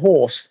another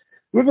horse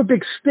with a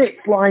big stick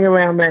flying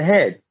around their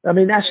head. I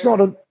mean, that's not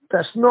a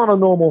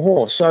normal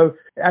horse. So,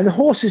 and the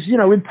horses,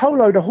 in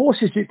polo, the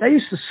horses, they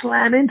used to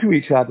slam into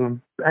each other,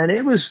 and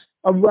it was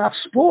a rough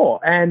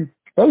sport. And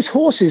those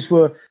horses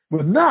were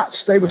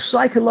nuts. They were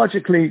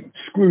psychologically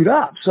screwed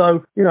up.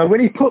 So, when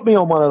he put me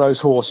on one of those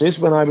horses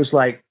when I was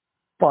like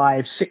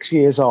 5-6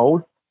 years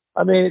old,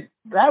 I mean,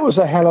 that was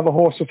a hell of a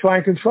horse to try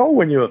and control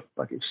when you're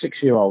like a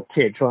 6-year-old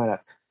kid trying to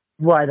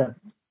ride a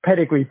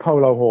pedigree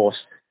polo horse.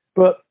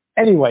 But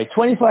anyway,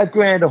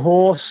 $25,000 a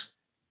horse,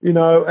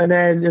 and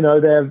then,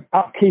 their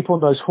upkeep on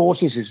those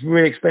horses is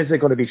really expensive. They've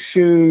got to be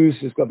shoes.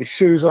 There's got to be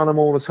shoes on them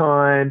all the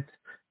time,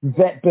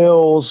 vet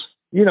bills,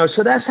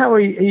 so that's how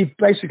he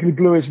basically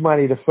blew his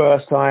money the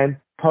first time,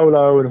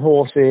 polo and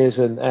horses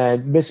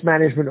and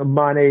mismanagement of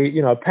money,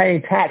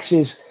 paying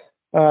taxes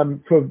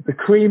for the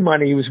Cream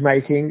money he was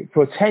making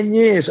for 10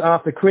 years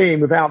after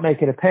Cream without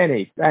making a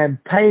penny, and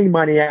paying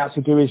money out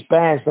to do his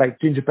bands like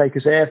Ginger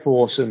Baker's Air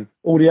Force and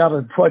all the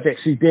other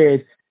projects he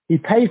did. He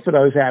paid for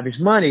those out of his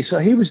money. So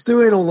he was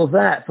doing all of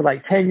that for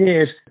like 10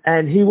 years,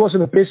 and he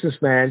wasn't a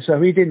businessman,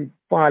 so he didn't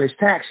file his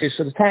taxes.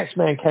 So the tax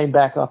man came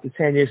back after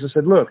 10 years and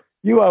said, look,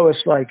 you owe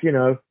us like,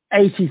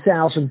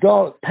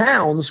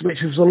 £80,000,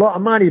 which was a lot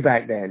of money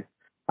back then.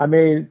 I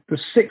mean, the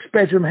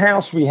 6-bedroom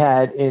house we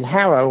had in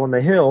Harrow on the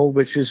Hill,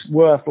 which is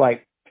worth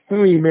like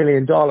 $3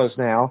 million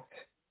now,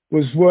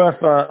 was worth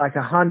like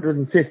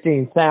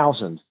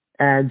 $115,000.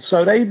 And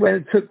so they went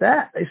and took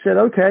that. They said,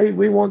 okay,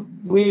 we're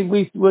going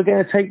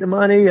to take the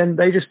money. And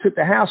they just took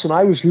the house. And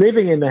I was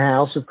living in the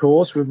house, of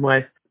course, with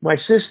my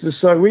sisters.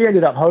 So we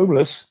ended up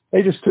homeless.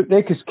 They just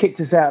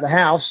kicked us out of the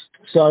house.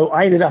 So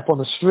I ended up on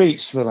the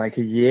streets for like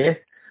a year.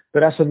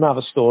 But that's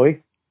another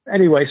story.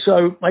 Anyway,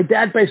 so my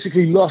dad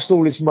basically lost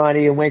all his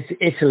money and went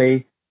to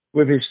Italy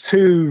with his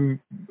two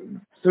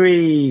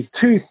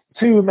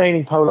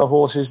remaining polo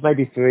horses,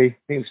 maybe 3, I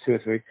think it was 2 or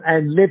 3,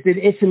 and lived in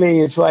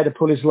Italy and tried to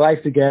pull his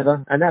life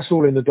together, and that's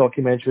all in the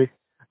documentary.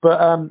 But,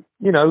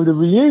 the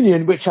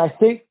reunion, which I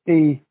think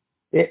the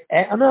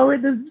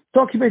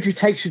documentary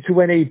takes you to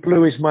when he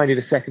blew his money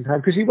the second time,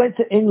 because he went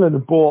to England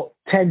and bought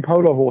 10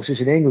 polo horses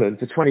in England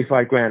for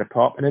 $25,000 a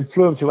pop, and then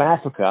flew them to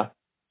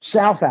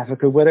South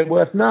Africa, where they're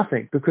worth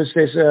nothing, because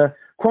there's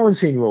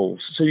quarantine rules.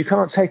 So you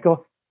could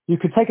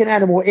take an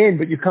animal in,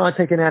 but you can't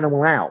take an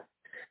animal out.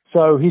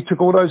 So he took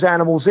all those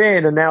animals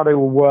in, and now they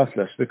were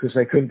worthless because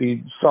they couldn't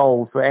be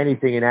sold for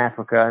anything in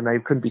Africa, and they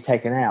couldn't be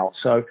taken out.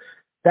 So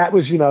that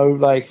was,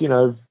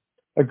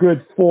 a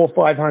good $400,000 or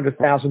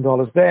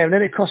 $500,000 there. And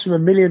then it cost him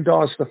 $1 million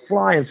to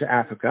fly into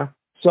Africa.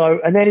 So,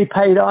 and then he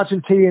paid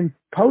Argentinian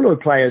polo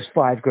players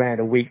 $5,000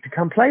 a week to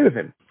come play with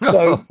him.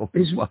 So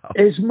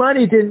his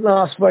money didn't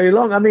last very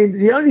long. I mean,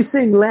 the only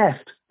thing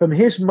left from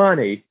his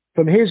money,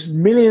 from his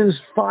millions,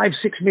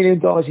 $5-6 million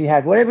he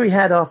had, whatever he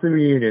had after the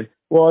reunion,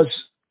 was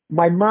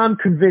my mom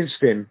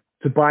convinced him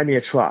to buy me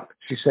a truck.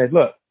 She said,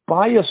 look,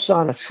 buy your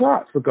son a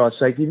truck, for God's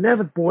sake. You've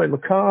never bought him a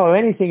car or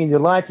anything in your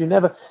life. You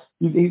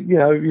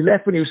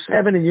left when he was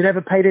 7 and you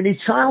never paid any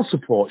child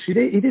support. He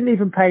didn't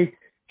even pay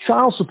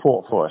child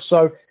support for us.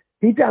 So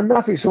he'd done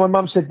nothing. So my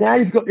mum said, now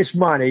you've got this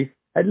money,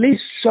 at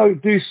least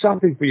do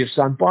something for your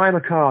son. Buy him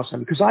a car or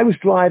something. Because I was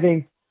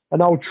driving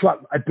an old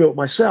truck I built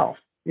myself.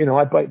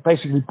 I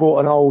basically bought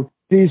an old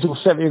diesel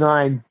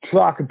 79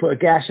 truck and put a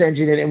gas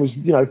engine in it and was,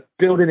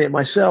 building it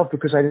myself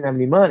because I didn't have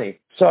any money.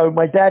 So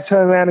my dad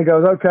turned around and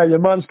goes, okay, your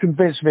mum's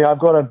convinced me I've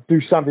got to do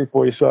something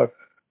for you. So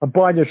I'm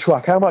buying your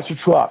truck. How much are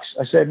trucks?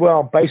 I said,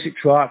 well, basic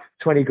truck,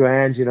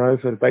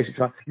 $20,000, for the basic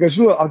truck. He goes,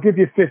 look, I'll give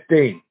you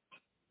 15.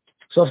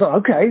 So I was like,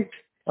 okay.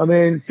 I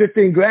mean,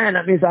 $15,000,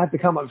 that means I have to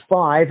come up with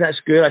 5. That's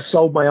good. I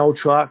sold my old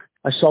truck.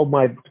 I sold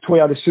my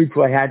Toyota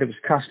Supra I had that was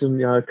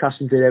custom,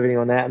 custom did everything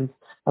on that. And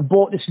I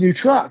bought this new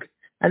truck.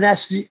 And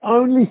that's the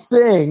only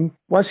thing,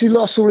 once he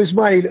lost all his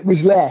money, that was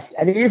left.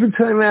 And he even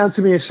turned around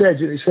to me and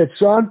said,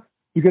 son,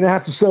 you're going to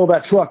have to sell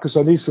that truck because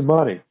I need some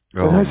money.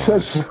 And I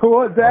said, so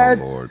what,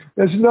 Dad? Oh,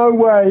 there's no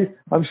way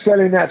I'm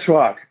selling that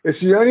truck. It's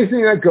the only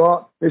thing I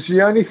got. It's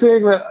the only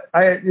thing that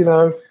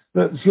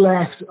that's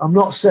left. I'm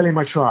not selling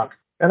my truck.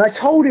 And I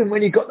told him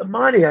when he got the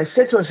money, I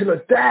said to him,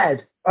 look,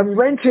 Dad, I'm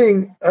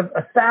renting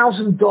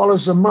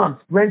 $1,000 a month,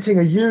 renting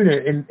a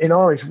unit in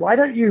Orange. Why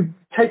don't you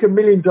take $1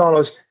 million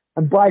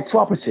and buy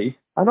property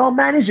and I'll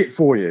manage it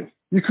for you?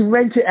 You can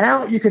rent it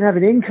out. You can have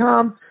an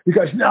income. He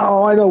goes,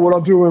 no, I know what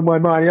I'm doing with my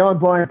money. I'm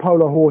buying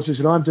polo horses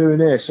and I'm doing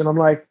this. And I'm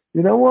like,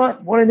 you know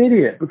what? What an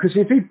idiot. Because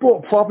if he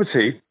bought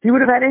property, he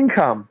would have had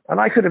income and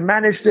I could have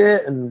managed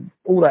it and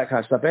all that kind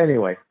of stuff.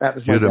 Anyway, that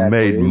was my dad. You'd have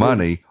made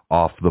money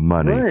off the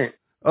money. Right.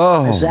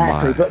 Oh,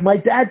 exactly. my. But my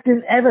dad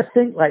didn't ever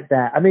think like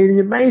that. I mean,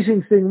 the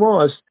amazing thing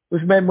was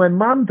when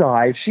Mum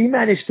died, she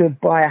managed to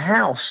buy a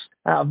house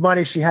out of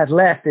money she had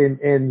left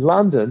in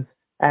London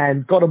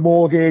and got a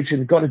mortgage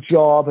and got a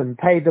job and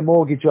paid the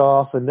mortgage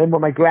off. And then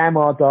when my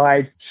grandma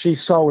died,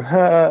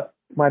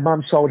 my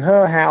mum sold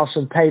her house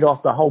and paid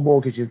off the whole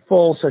mortgage in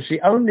full. So she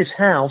owned this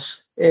house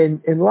in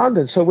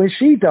London. So when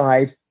she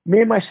died, me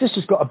and my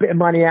sisters got a bit of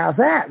money out of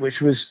that, which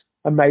was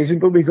amazing,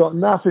 but we got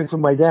nothing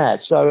from my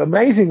dad. So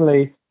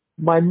amazingly,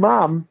 my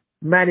mum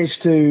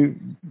managed to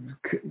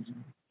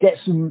get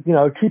some,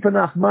 keep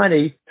enough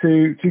money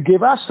to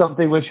give us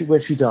something when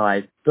she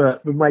died.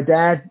 But with my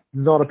dad,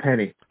 not a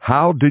penny.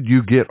 How did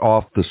you get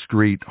off the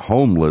street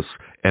homeless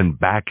and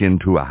back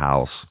into a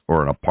house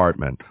or an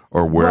apartment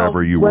or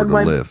wherever you were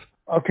to live?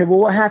 Okay, well,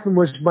 what happened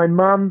was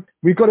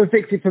we got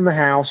evicted from the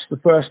house the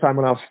first time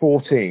when I was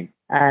 14.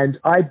 And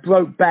I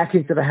broke back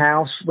into the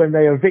house when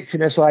they were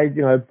evicting us. I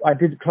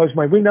didn't close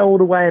my window all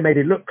the way. I made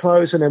it look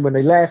closed. And then when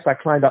they left, I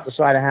climbed up the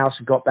side of the house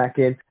and got back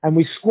in. And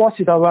we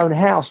squatted our own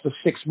house for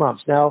 6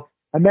 months. Now,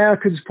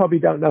 Americans probably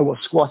don't know what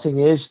squatting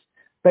is.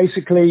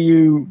 Basically,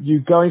 you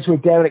go into a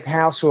derelict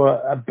house or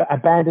a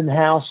abandoned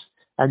house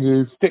and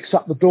you fix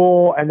up the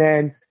door. And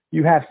then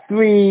you have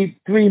 3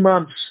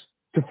 months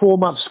to 4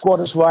 months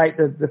squatters' right.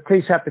 The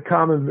police have to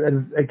come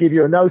and give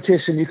you a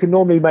notice. And you can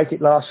normally make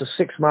it last for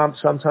 6 months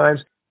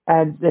sometimes.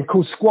 And they're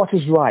called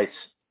squatters' rights.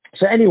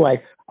 So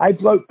anyway, I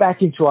broke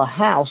back into our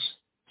house.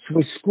 So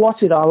we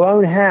squatted our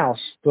own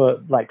house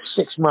for like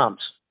 6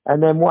 months.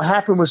 And then what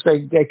happened was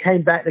they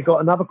came back. They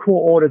got another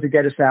court order to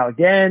get us out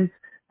again.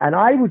 And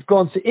I had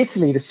gone to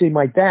Italy to see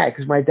my dad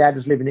because my dad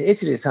was living in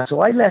Italy at the time.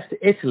 So I left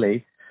to Italy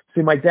to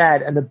see my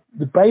dad. And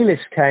the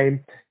bailiffs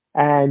came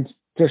and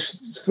just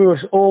threw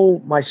us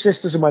all, my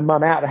sisters and my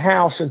mum, out of the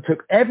house and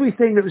took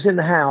everything that was in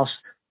the house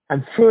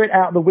and threw it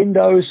out the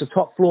windows, the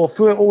top floor,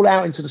 threw it all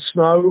out into the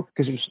snow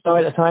because it was snow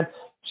at the time.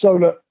 So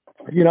look,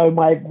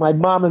 my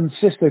mum and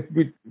sister,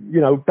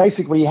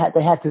 basically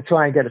they had to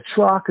try and get a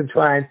truck and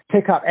try and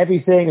pick up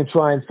everything and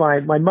try and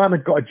find. My mum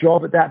had got a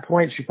job at that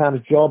point. She found a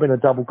job in a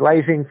double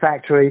glazing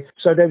factory.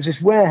 So there was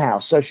this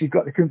warehouse. So she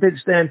got to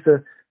convince them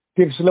to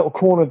give us a little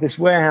corner of this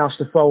warehouse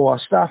to throw our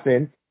stuff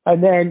in.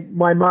 And then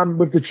my mum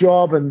with the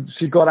job and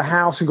she got a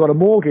house and got a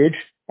mortgage.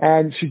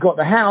 And she got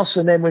the house,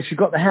 and then when she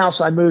got the house,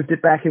 I moved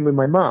it back in with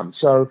my mum.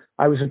 So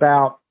I was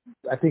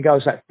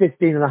like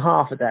 15 and a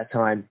half at that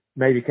time,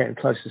 maybe getting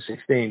close to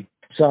 16.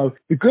 So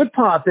the good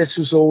part of this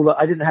was all that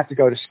I didn't have to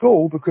go to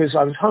school because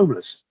I was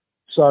homeless.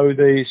 So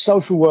the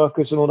social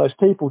workers and all those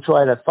people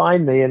tried to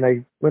find me,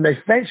 and when they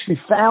eventually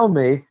found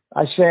me,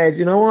 I said,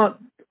 you know what,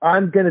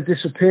 I'm going to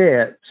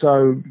disappear.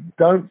 So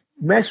don't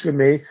mess with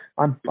me.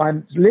 I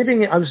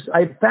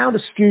found a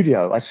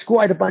studio. I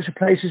squatted a bunch of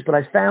places, but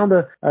I found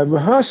a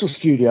rehearsal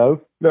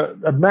studio that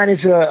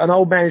an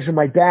old manager of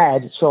my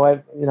dad,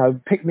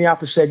 picked me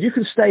up and said, you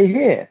can stay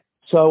here.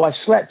 So I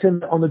slept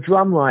on the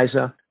drum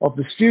riser of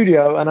the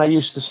studio, and I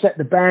used to set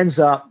the bands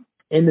up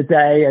in the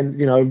day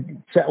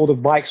and, set all the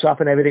mics up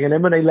and everything. And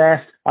then when they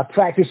left, I'd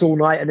practice all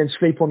night and then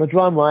sleep on the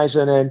drum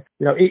riser and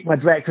then, eat my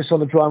breakfast on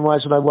the drum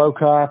riser when I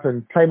woke up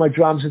and play my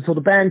drums until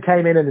the band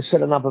came in and they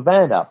set another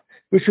band up,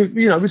 which was,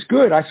 was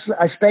good. I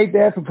stayed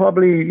there for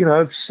probably,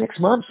 6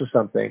 months or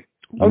something.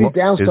 Only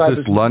downside is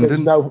this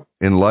London?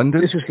 In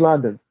London? This was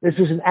London. This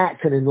was in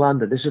Acton in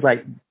London. This is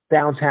like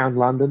downtown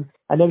London.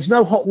 And there was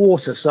no hot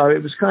water, so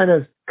it was kind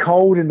of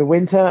cold in the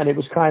winter, and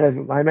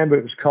I remember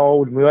it was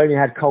cold, and we only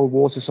had cold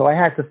water, so I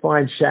had to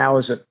find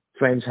showers at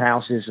friends'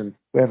 houses and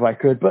wherever I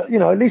could. But,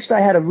 at least I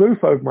had a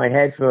roof over my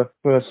head for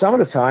some of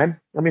the time.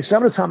 I mean,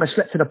 some of the time I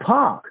slept in a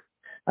park,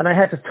 and I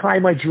had to tie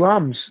my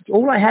drums.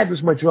 All I had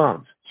was my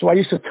drums. So I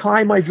used to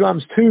tie my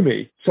drums to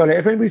me, so that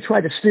if anybody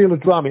tried to steal a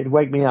drum, it'd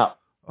wake me up.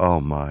 Oh,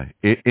 my.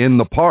 In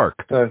the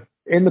park? So,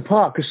 in the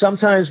park, because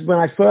sometimes when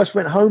I first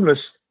went homeless,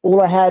 all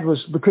I had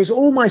was, because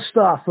all my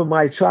stuff from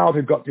my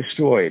childhood got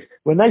destroyed.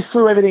 When they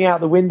threw everything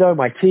out the window,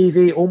 my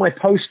TV, all my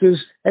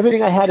posters,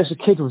 everything I had as a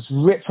kid was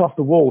ripped off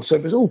the wall. So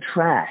it was all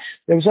trash.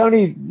 There was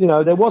only,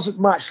 there wasn't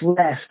much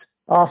left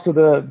after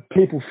the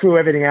people threw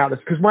everything out.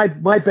 Because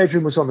my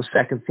bedroom was on the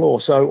second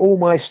floor. So all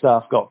my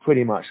stuff got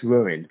pretty much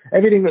ruined.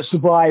 Everything that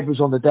survived was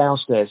on the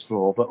downstairs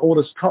floor. But all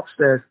this top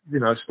stairs,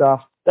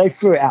 stuff, they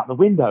threw it out the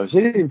windows.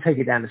 They didn't even take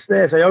it down the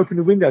stairs. They opened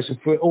the windows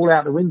and threw it all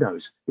out the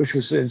windows, which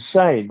was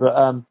insane.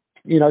 But,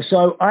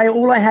 so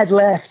all I had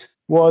left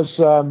was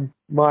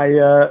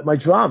my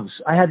drums.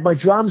 I had my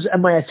drums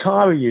and my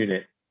Atari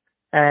unit,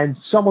 and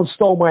someone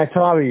stole my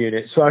Atari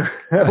unit, so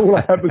all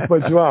I had was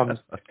my drums.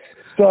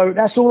 So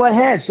that's all I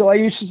had. So I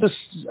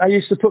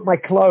used to put my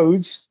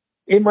clothes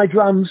in my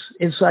drums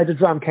inside the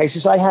drum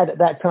cases. I had at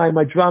that time,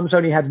 my drums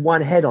only had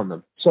one head on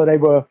them, so they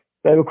were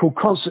called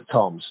concert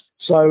toms.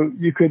 So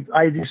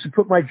I used to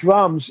put my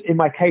drums in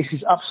my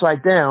cases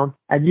upside down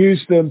and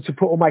use them to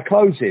put all my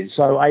clothes in.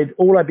 So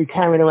all I'd be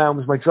carrying around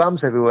was my drums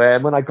everywhere.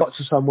 And when I got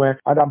to somewhere,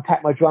 I'd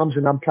unpack my drums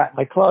and unpack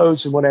my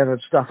clothes and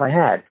whatever stuff I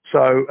had.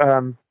 So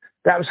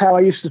that was how I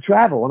used to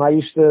travel. And I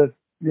used to,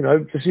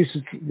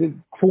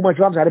 pull my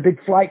drums. I had a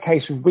big flight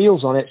case with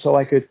wheels on it, so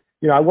I could,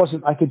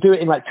 I could do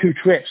it in like 2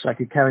 trips. I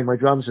could carry my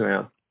drums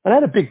around. And I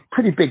had a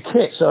pretty big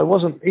kit, so it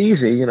wasn't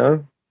easy,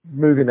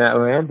 moving that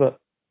around, but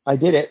I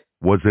did it.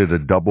 Was it a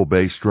double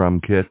bass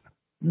drum kit?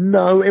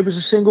 No, it was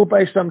a single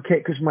bass drum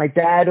kit because my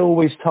dad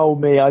always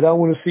told me, I don't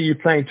want to see you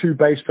playing 2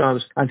 bass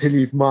drums until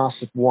you've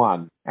mastered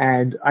one.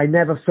 And I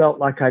never felt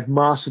like I'd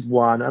mastered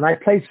one. And I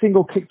played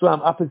single kick drum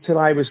up until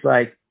I was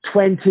like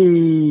 20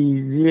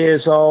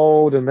 years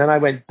old, and then I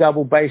went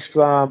double bass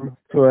drum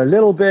for a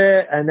little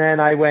bit, and then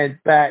I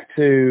went back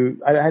to,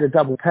 I had a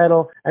double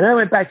pedal, and then I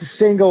went back to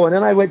single, and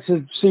then I went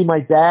to see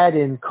my dad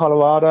in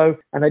Colorado,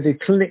 and I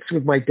did clinics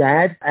with my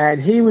dad, and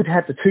he would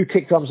have the 2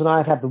 kick drums and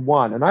I'd have the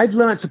 1, and I'd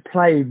learned to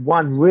play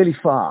 1 really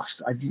fast.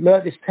 I'd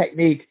learned this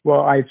technique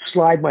where I'd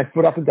slide my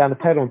foot up and down the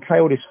pedal and play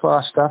all this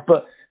fast stuff,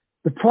 but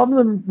the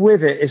problem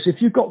with it is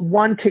if you've got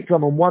 1 kick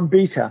drum and 1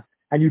 beater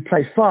and you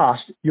play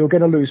fast, you're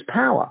going to lose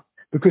power,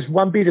 because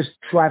 1 beater's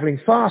traveling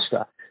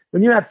faster.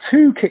 When you have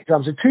 2 kick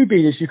drums and 2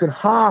 beaters, you can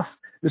half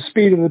the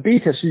speed of the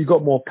beater, so you've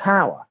got more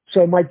power.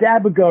 So my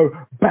dad would go,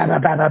 ba ba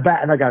ba ba ba,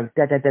 and I go,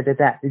 da da da da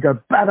da. He'd go,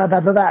 ba ba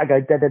ba ba ba, I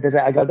go, da da da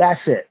da. I go, that's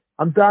it.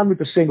 I'm done with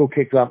the single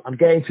kick drum. I'm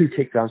getting 2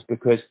 kick drums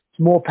because it's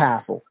more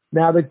powerful.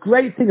 Now, the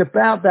great thing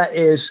about that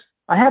is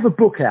I have a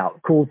book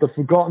out called The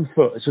Forgotten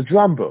Foot. It's a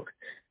drum book.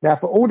 Now,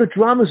 for all the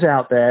drummers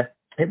out there,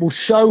 it will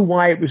show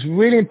why it was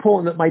really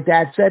important that my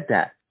dad said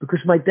that.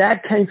 Because my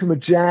dad came from a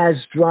jazz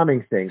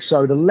drumming thing.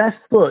 So the left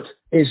foot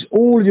is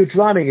all your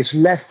drumming is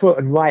left foot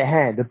and right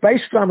hand. The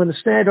bass drum and the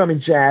snare drum in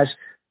jazz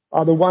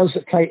are the ones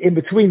that play in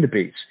between the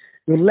beats.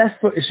 Your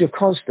left foot is your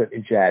constant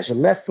in jazz. Your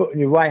left foot and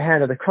your right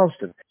hand are the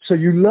constant. So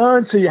you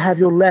learn to have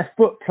your left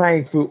foot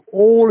playing through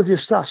all of your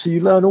stuff. So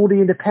you learn all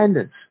the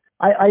independence.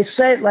 I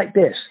say it like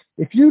this.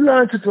 If you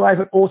learn to drive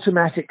an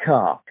automatic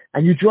car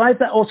and you drive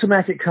that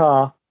automatic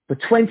car for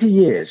 20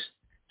 years,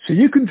 so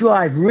you can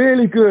drive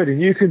really good and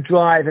you can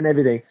drive and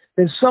everything,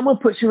 then someone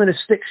puts you in a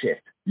stick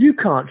shift. You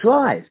can't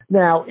drive.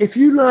 Now, if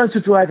you learn to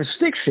drive a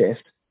stick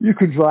shift, you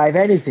can drive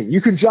anything. You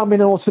can jump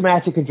in an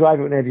automatic and drive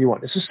it whenever you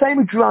want. It's the same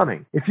with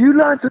drumming. If you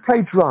learn to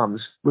play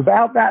drums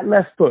without that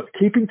left foot,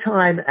 keeping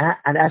time,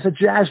 and as a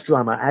jazz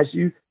drummer, as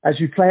you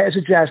play as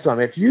a jazz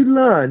drummer, if you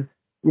learn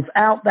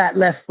without that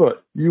left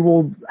foot, you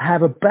will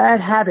have a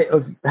bad habit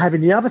of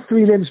having the other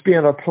 3 limbs be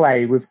able to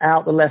play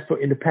without the left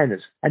foot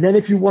independence. And then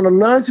if you want to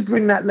learn to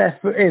bring that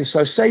left foot in,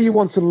 so say you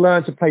want to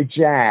learn to play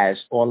jazz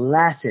or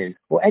Latin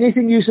or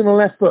anything using the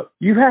left foot,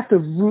 you have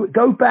to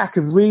go back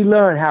and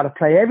relearn how to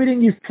play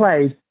everything you've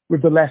played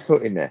with the left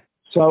foot in there.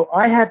 So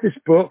I had this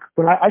book.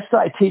 When I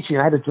started teaching,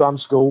 I had a drum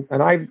school,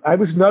 and I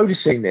was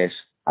noticing this.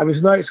 I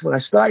was noticing when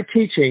I started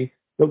teaching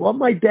that what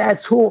my dad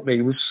taught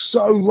me was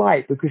so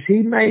right, because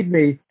he made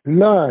me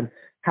learn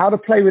how to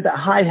play with that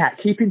hi-hat,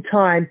 keeping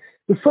time.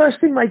 The first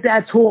thing my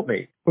dad taught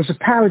me was a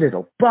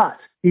paradiddle, but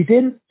he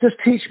didn't just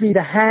teach me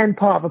the hand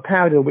part of a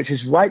paradiddle, which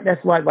is right,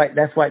 left, right, right,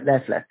 left, right,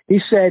 left, left.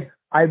 He said,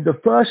 the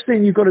first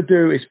thing you've got to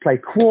do is play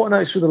quarter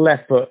notes with the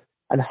left foot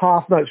and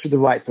half notes with the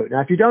right foot.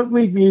 Now, if you don't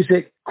read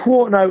music,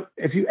 quarter note,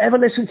 if you ever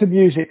listen to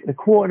music, the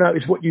quarter note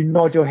is what you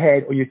nod your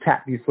head or you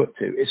tap your foot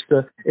to. It's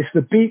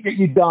the beat that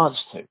you dance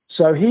to.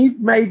 So he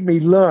made me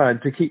learn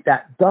to keep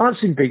that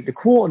dancing beat, the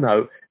quarter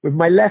note, with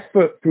my left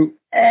foot through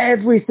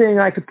everything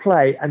I could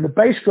play, and the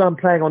bass drum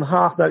playing on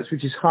half notes,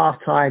 which is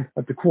half time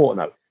of the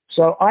quarter note.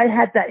 So I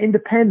had that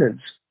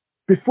independence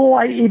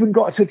before I even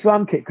got to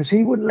drum kit, because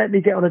he wouldn't let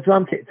me get on a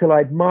drum kit until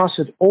I'd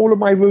mastered all of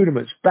my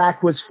rudiments,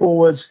 backwards,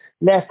 forwards,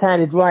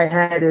 left-handed,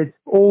 right-handed,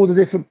 all the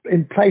different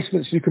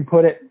emplacements you can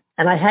put it.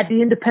 And I had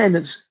the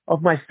independence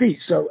of my feet.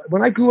 So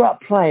when I grew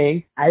up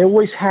playing, I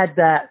always had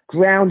that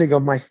grounding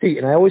of my feet,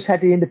 and I always had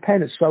the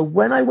independence. So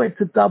when I went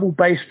to double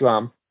bass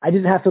drum, I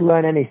didn't have to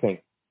learn anything.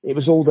 It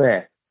was all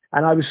there.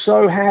 And I was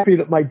so happy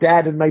that my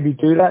dad had made me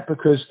do that,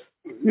 because,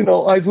 you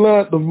know, I'd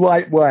learned the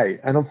right way.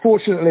 And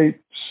unfortunately,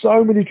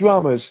 so many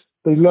drummers,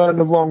 they learn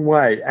the wrong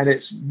way. And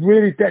it's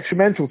really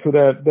detrimental to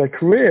their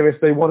career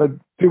if they want to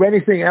do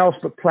anything else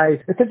but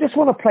play. If they just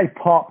want to play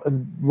pop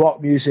and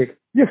rock music,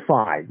 you're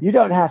fine. You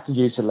don't have to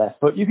use the left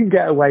foot. You can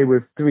get away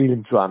with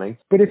three-limb drumming.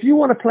 But if you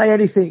want to play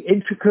anything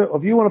intricate, or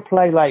if you want to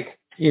play like,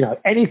 you know,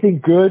 anything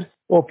good,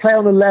 or play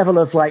on the level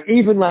of like,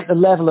 even like the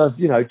level of,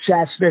 you know,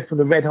 Chad Smith from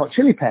the Red Hot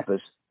Chili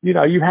Peppers, you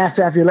know, you have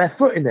to have your left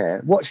foot in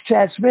there. Watch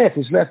Chad Smith.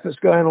 His left foot's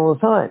going all the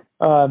time.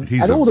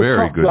 He's a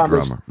very good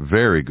drummer.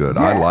 Very good.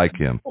 Yeah, I like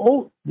him.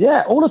 All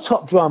the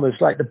top drummers,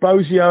 like the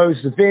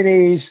Bozios, the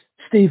Vinnies,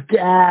 Steve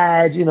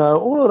Gadd, you know,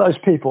 all of those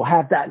people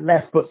have that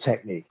left foot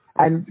technique.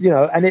 And, you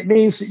know, and it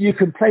means that you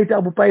can play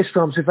double bass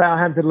drums without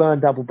having to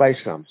learn double bass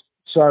drums.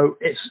 So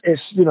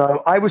it's, you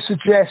know, I would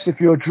suggest if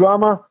you're a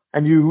drummer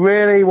and you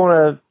really want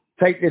to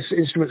take this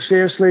instrument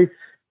seriously,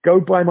 go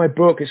buy my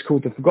book. It's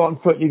called The Forgotten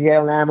Foot. You can get it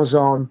on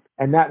Amazon,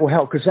 and that will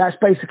help, because that's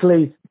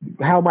basically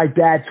how my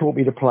dad taught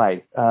me to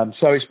play.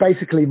 So it's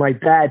basically my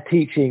dad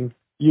teaching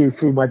you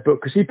through my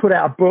book, because he put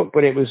out a book,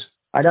 but it was,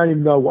 I don't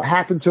even know what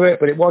happened to it,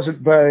 but it wasn't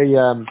very,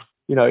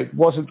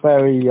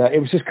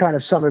 it was just kind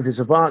of some of his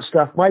advanced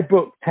stuff. My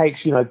book takes,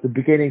 you know, the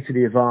beginning to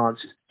the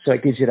advanced, so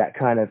it gives you that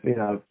kind of, you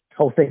know,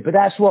 whole thing. But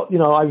that's what, you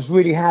know, I was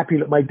really happy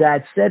that my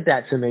dad said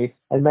that to me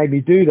and made me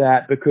do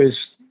that, because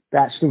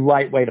that's the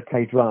right way to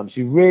play drums.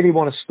 You really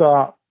want to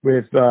start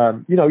with,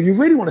 you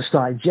really want to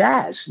start in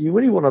jazz. You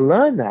really want to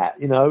learn that.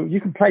 You know,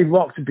 you can play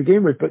rock to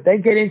begin with, but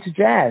then get into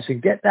jazz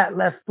and get that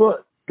left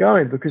foot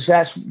going, because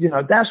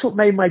that's what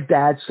made my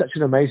dad such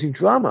an amazing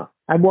drummer,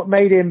 and what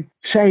made him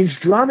change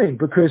drumming,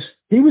 because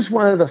he was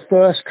one of the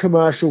first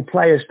commercial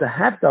players to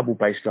have double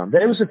bass drum.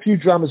 There was a few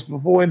drummers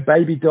before him,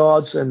 Baby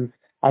Dodds and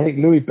I think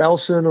Louis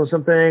Belson or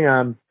something.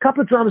 A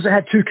couple of drummers that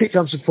had two kick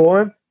drums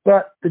before him,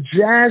 but the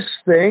jazz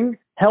thing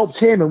helped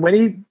him. And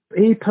when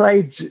he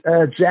played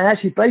jazz,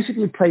 he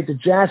basically played the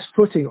jazz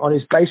footing on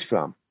his bass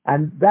drum.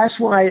 And that's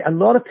why a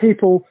lot of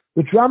people,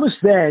 the drummers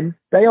then,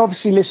 they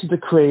obviously listened to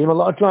Cream. A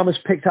lot of drummers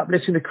picked up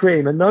listening to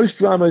Cream. And those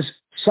drummers,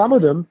 some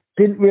of them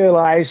didn't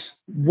realize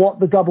what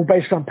the double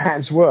bass drum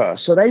patterns were.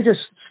 So they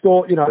just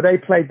thought, you know, they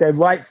played their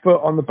right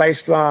foot on the bass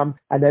drum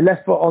and their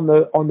left foot on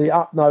the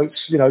up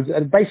notes, you know,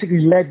 and basically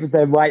led with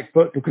their right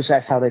foot, because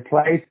that's how they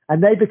played.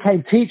 And they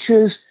became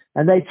teachers,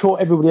 and they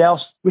taught everybody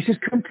else, which is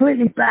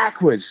completely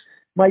backwards.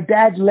 My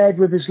dad led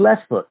with his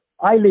left foot.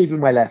 I lead with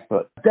my left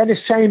foot. Dennis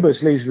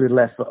Chambers leads with his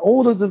left foot.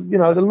 All of the, you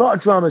know, a lot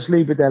of drummers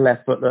lead with their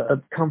left foot that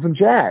have come from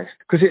jazz,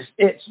 because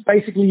it's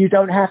basically, you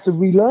don't have to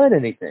relearn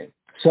anything.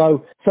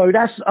 So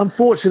that's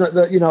unfortunate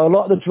that, you know, a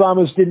lot of the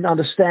drummers didn't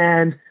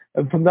understand,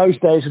 and from those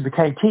days and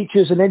became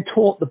teachers, and then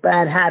taught the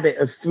bad habit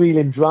of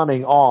three-limb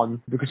drumming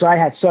on, because I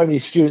had so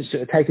many students that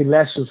had taken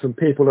lessons from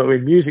people that were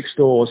in music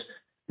stores.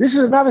 This is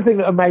another thing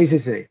that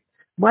amazes me.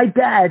 My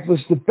dad was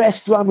the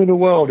best drummer in the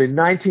world in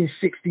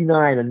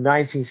 1969 and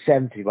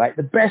 1970, right?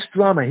 The best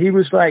drummer. He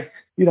was like,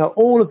 you know,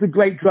 all of the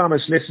great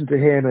drummers listened to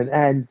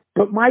him,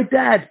 but my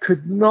dad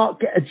could not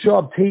get a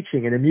job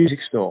teaching in a music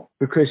store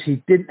because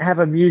he didn't have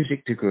a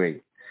music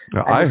degree.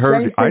 Now, I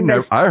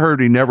heard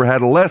he never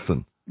had a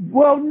lesson.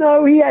 Well,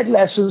 no, he had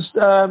lessons.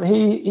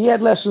 He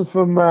had lessons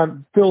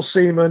from Phil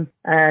Seaman,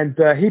 and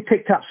he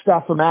picked up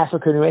stuff from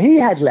Africa. He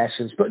had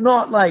lessons, but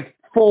not like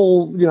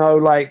full, you know,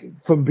 like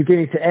from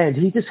beginning to end.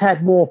 He just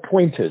had more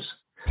pointers.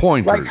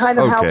 Like kind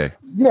of okay.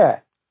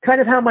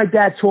 Kind of how my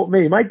dad taught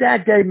me. My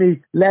dad gave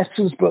me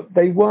lessons, but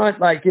they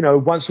weren't like, you know,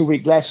 once a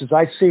week lessons.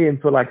 I'd see him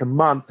for like a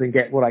month and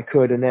get what I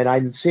could, and then I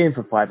didn't see him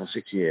for 5 or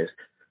 6 years.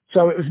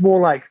 So it was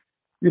more like,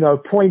 you know,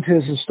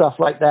 pointers and stuff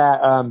like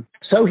that.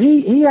 So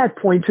he had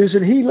pointers,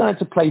 and he learned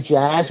to play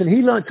jazz, and he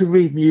learned to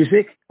read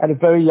music at a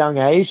very young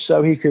age,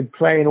 so he could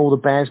play in all the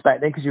bands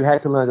back then, because you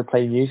had to learn to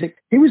play music.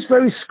 He was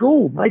very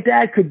schooled. My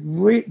dad could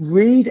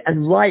read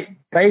and write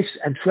bass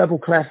and treble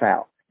clef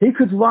out. He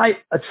could write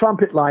a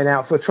trumpet line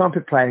out for a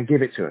trumpet player and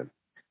give it to him.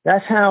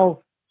 That's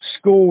how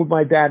schooled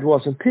my dad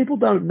was. And people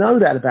don't know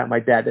that about my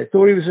dad. They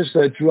thought he was just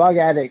a drug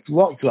addict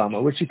rock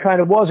drummer, which he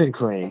kind of was in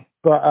Cream.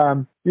 But,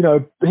 you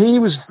know, he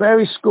was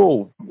very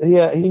schooled. He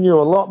knew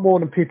a lot more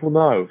than people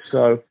know.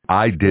 So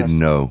I didn't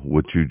know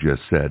what you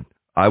just said.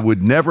 I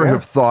would never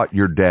have thought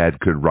your dad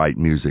could write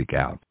music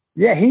out.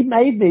 Yeah, he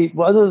made me,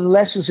 one of the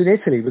lessons in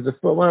Italy,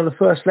 one of the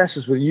first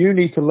lessons was you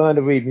need to learn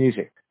to read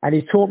music. And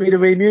he taught me to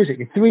read music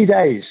in 3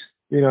 days.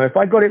 You know, if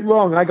I got it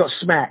wrong, I got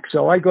smacked.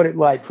 So I got it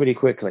right pretty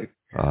quickly.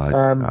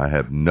 I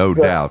have no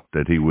doubt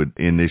that he would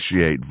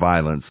initiate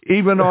violence,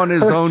 even on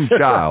his own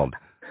child.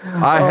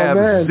 I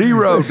have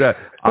zero doubt.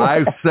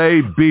 I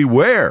say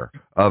beware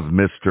of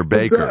Mr.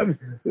 Baker.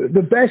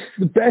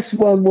 The best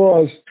one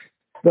was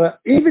that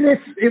even if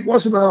it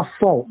wasn't our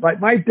fault,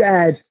 like my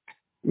dad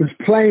was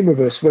playing with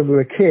us when we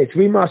were kids.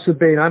 I must have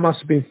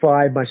been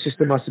 5, my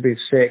sister must have been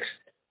 6.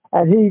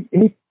 And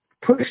he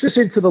pushed us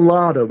into the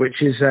larder,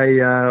 which is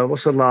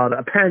what's a larder?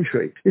 A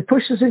pantry. He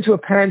pushed us into a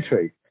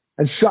pantry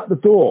and shut the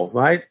door,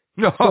 right?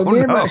 So me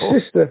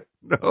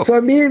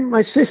and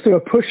my sister are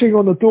pushing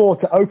on the door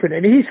to open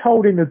it, and he's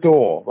holding the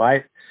door,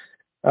 right?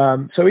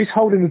 So he's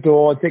holding the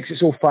door and thinks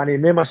it's all funny,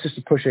 and me and my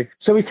sister pushing.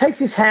 So he takes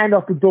his hand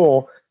off the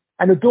door,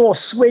 and the door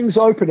swings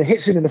open and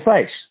hits him in the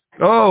face.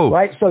 Oh.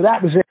 Right? So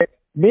that was it.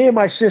 Me and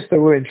my sister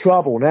were in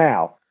trouble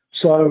now.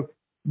 So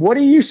what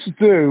he used to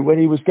do when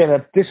he was going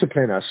to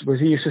discipline us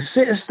was he used to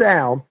sit us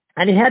down,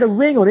 and he had a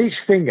ring on each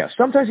finger.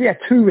 Sometimes he had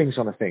 2 rings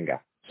on a finger.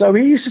 So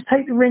he used to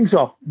take the rings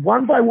off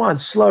one by one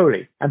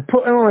slowly and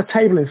put them on a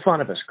table in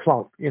front of us.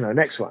 Clonk,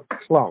 next one,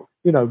 clonk,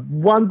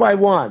 one by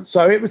one.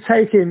 So it would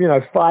take him,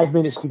 5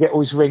 minutes to get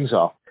all his rings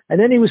off. And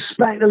then he would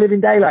spank the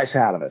living daylights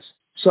out of us.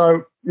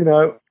 So,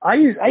 I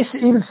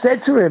even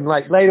said to him,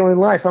 like later on in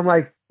life, I'm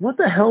like, what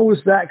the hell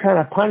was that kind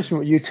of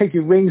punishment where you take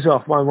your rings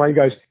off one way? He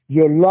goes,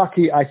 you're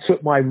lucky I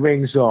took my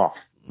rings off.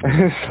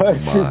 Yes,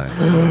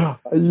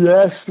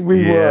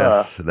 we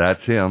were. Yes,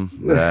 that's him.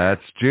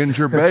 That's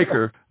Ginger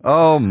Baker.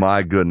 Oh,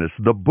 my goodness.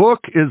 The book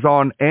is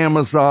on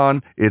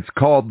Amazon. It's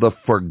called The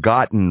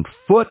Forgotten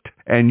Foot,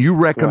 and you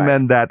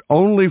recommend that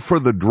only for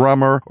the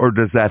drummer, or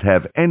does that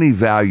have any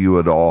value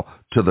at all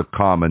to the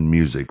common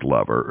music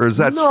lover? Or is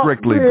that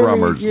strictly really,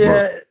 drummer's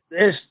book?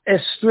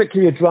 It's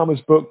strictly a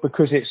drummer's book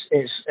because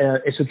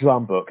it's a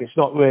drum book. It's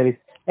not really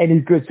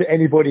any good to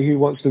anybody who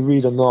wants to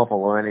read a novel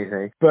or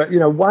anything. But,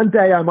 one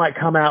day I might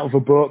come out with a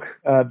book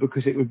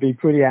because it would be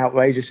pretty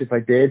outrageous if I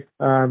did.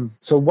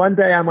 So one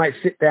day I might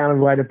sit down and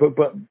write a book,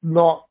 but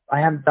I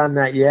haven't done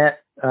that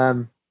yet.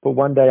 But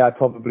one day I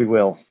probably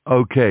will.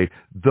 Okay.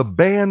 The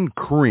band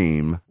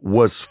Cream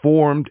was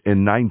formed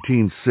in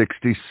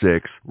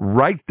 1966,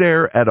 right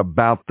there at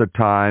about the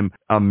time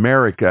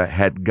America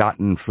had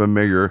gotten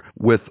familiar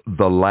with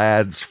the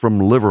lads from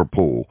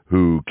Liverpool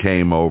who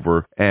came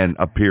over and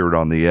appeared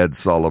on the Ed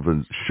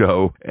Sullivan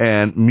Show,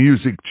 and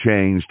music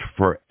changed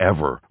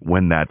forever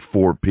when that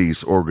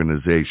 4-piece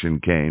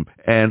organization came.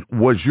 And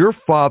was your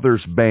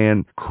father's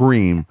band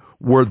Cream,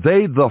 were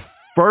they the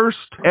first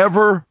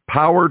ever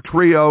power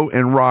trio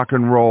in rock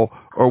and roll,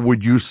 or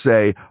would you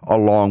say,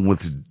 along with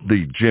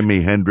the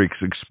Jimi Hendrix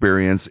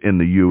experience in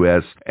the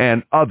U.S.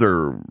 and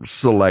other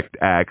select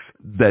acts,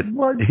 that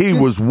he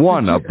was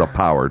one of the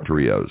power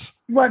trios?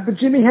 Right, but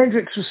Jimi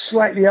Hendrix was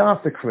slightly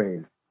after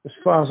Cream, as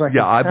far as I can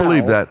tell. Yeah, I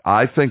believe that.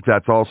 I think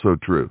that's also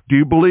true. Do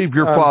you believe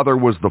your father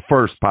was the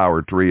first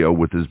power trio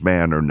with his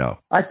band, or no?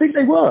 I think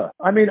they were.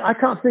 I mean, I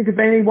can't think of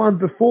anyone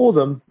before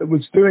them that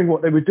was doing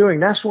what they were doing.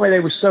 That's why they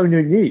were so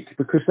unique,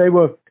 because they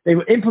were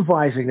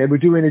improvising. They were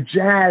doing a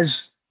jazz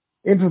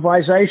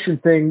improvisation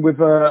thing with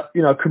a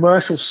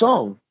commercial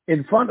song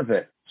in front of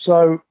it.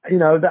 So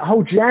that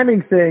whole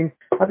jamming thing.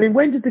 I mean,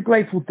 when did the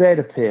Grateful Dead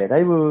appear?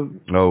 They were.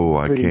 Oh,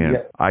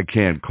 I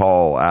can't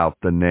call out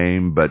the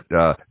name, but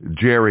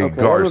Jerry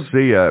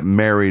Garcia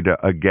married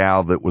a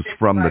gal that was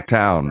from the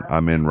town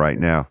I'm in right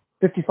now.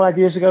 55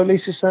 years ago,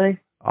 Lisa's saying.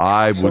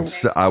 I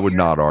would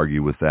not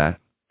argue with that.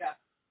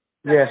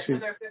 Yes.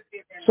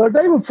 So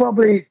they were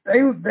probably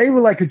they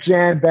were like a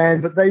jam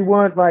band, but they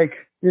weren't like.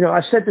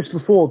 I said this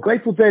before.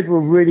 Grateful Dead were a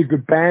really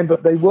good band,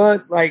 but they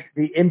weren't like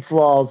the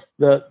improv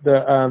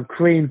that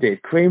Cream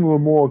did. Cream were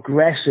more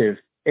aggressive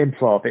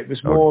improv. It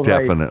was more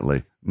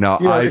definitely. Now,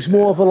 it was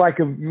more of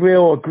a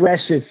real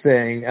aggressive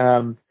thing.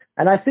 And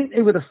I think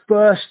they were the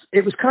first.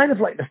 It was kind of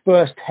like the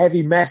first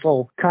heavy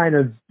metal kind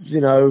of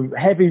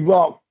heavy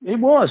rock. It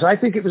was. I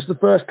think it was the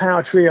first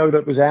power trio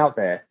that was out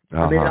there.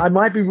 I mean, I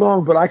might be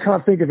wrong, but I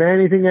can't think of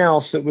anything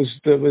else that was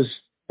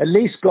at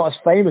least got as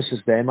famous as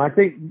them. I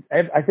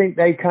think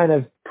they kind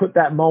of put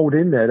that mold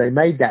in there. They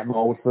made that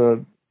mold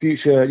for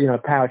future,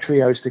 power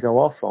trios to go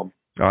off from.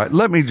 All right,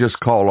 let me just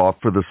call off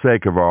for the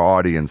sake of our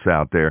audience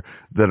out there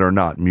that are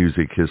not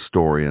music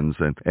historians,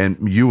 and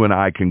you and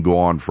I can go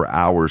on for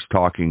hours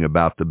talking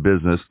about the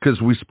business because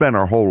we spent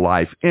our whole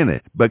life in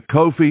it. But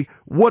KOFI,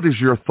 what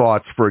is your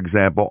thoughts, for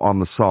example, on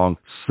the song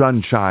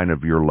Sunshine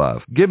of Your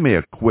Love? Give me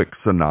a quick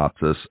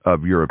synopsis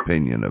of your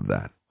opinion of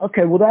that.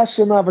 Okay, well, that's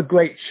another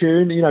great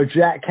tune.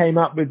 Jack came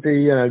up with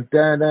the,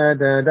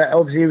 da-da-da-da.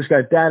 Obviously, he was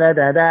going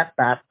da-da-da-da,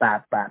 bap,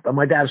 bap, bap. And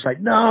my dad was like,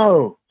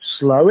 no,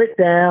 slow it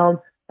down.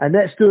 and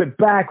let's do it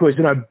backwards,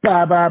 you know,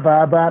 ba ba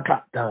ba ba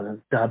ba da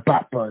da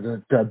ba ba da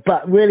da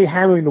ba, really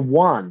hammering the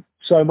one.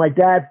 So my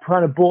dad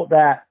kind of brought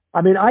that.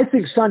 I mean, I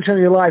think Sunshine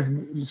of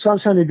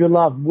Your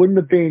Love wouldn't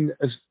have been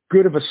as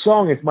good of a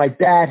song if my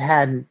dad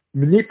hadn't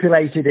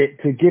manipulated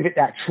it to give it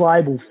that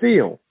tribal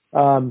feel.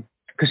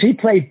 Because he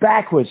played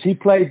backwards. He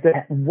played the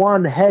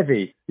one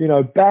heavy. You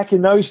know, back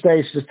in those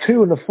days, the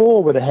 2 and the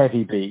 4 were the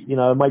heavy beat. You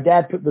know, my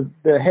dad put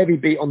the heavy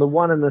beat on the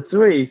 1 and the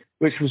 3,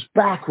 which was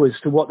backwards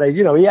to what they,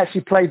 you know, he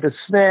actually played the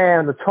snare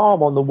and the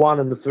tom on the 1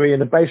 and the 3,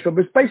 and the bass drum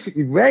was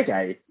basically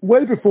reggae,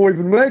 way before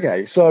even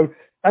reggae. So,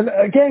 and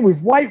again, with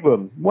White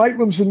Room. White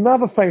Room's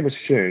another famous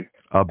tune.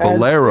 A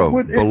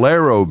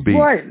bolero beat.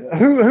 Right.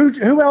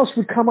 Who else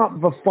would come up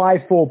with a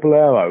 5/4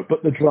 bolero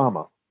but the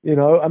drummer? You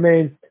know, I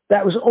mean,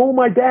 that was all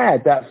my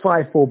dad, that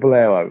 5/4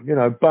 bolero. You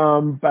know,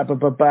 bum, ba, ba,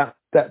 ba, ba.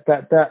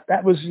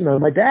 That was, you know,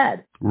 my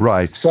dad.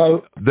 Right.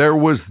 So there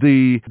was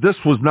this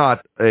was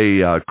not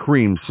a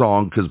Cream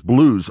song because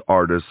blues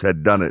artists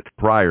had done it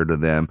prior to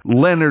them.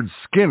 Leonard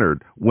Skinner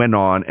went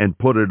on and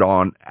put it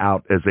on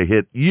out as a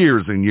hit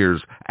years and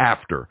years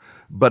after.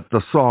 But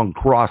the song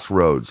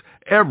Crossroads,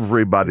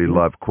 everybody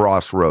loved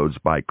Crossroads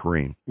by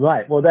Cream.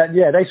 Right. Well,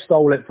 they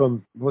stole it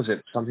from, was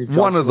it something?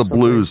 One of the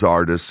blues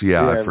artists,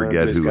 I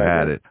forget who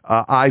had it.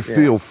 I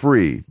Feel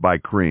Free by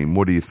Cream.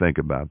 What do you think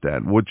about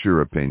that? What's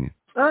your opinion?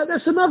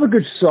 That's another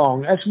good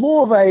song. It's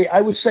more of I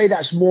would say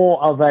that's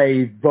more of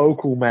a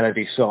vocal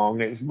melody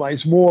song.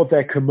 It's more of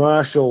their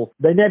commercial.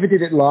 They never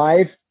did it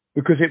live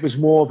because it was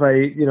more of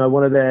a, you know,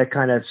 one of their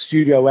kind of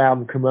studio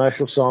album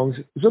commercial songs.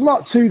 There's a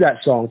lot to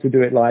that song to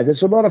do it live.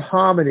 There's a lot of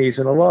harmonies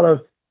and a lot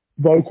of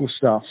vocal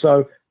stuff.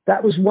 So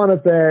that was one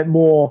of their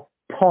more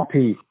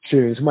poppy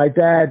tunes. My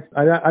dad,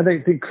 I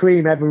don't think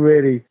Cream ever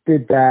really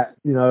did that,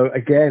 you know,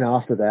 again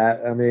after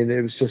that. I mean,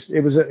 it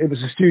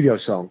was a studio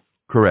song.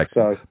 Correct.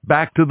 So,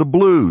 back to the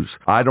blues.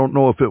 I don't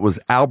know if it was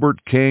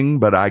Albert King,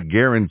 but I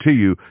guarantee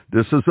you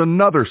this is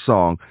another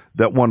song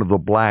that one of the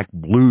black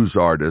blues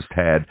artists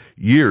had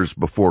years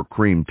before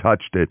Cream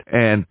touched it,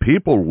 and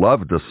people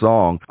loved the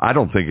song. I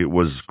don't think it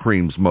was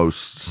Cream's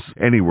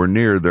anywhere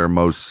near their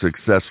most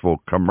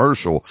successful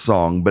commercial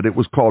song, but it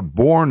was called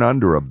Born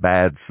Under a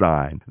Bad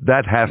Sign.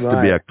 That has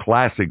to be a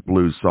classic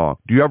blues song.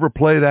 Do you ever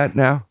play that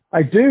now?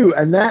 I do,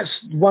 and that's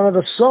one of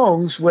the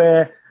songs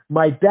where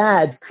my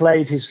dad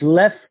played his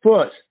left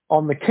foot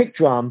on the kick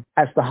drum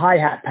as the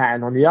hi-hat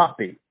pattern on the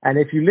upbeat. And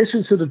if you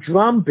listen to the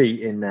drum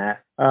beat in that,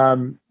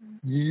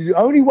 the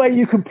only way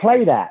you can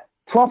play that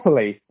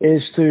properly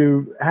is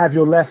to have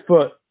your left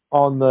foot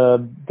on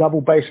the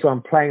double bass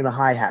drum playing the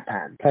hi-hat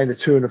pattern, playing the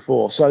 2 and the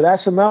 4. So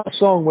that's another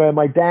song where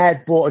my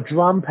dad brought a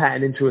drum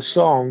pattern into a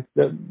song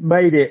that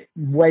made it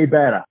way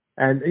better.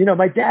 And, you know,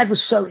 my dad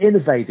was so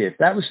innovative.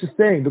 That was the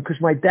thing, because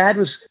my dad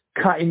was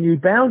cutting new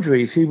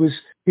boundaries. He was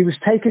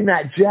taking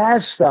that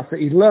jazz stuff that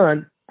he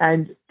learned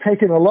and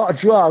taking a lot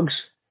of drugs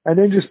and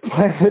then just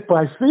playing it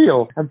by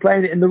feel and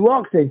playing it in the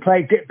rock thing,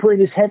 putting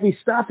his heavy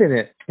stuff in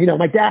it. You know,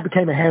 my dad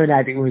became a heroin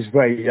addict when he was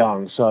very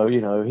young. So, you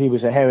know, he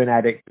was a heroin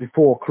addict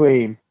before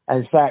Cream.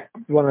 And in fact,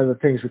 one of the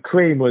things with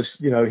Cream was,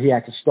 you know, he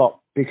had to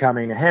stop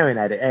becoming a heroin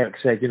addict. Eric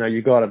said, you know,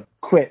 you got to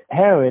quit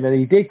heroin. And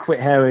he did quit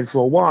heroin for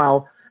a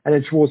while. And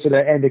then towards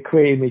the end of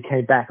Cream, he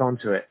came back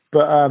onto it.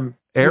 But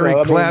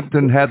Eric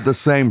Clapton had the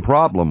same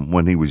problem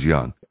when he was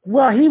young.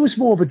 Well, he was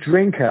more of a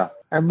drinker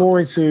and more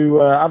into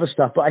other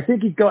stuff. But I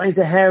think he got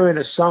into heroin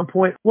at some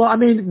point. Well, I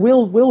mean,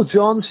 Will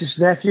Johns, his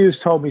nephew, has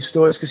told me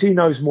stories because he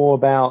knows more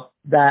about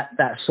that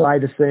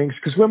side of things.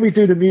 Because when we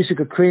do the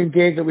Music of Cream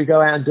gig that we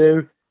go out and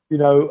do, you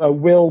know,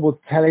 Will will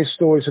tell his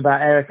stories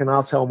about Eric and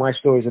I'll tell my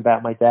stories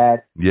about my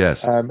dad. Yes.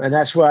 And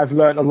that's where I've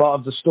learned a lot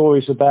of the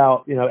stories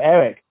about, you know,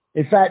 Eric.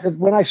 In fact,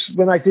 when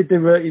I did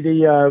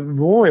the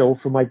memorial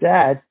for my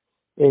dad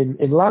in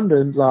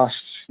London last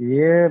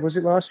year, was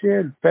it last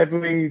year?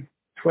 February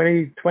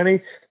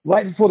 2020,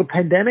 right before the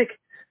pandemic,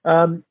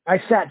 I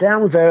sat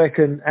down with Eric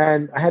and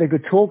I had a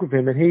good talk with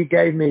him, and he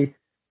gave me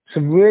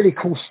some really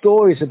cool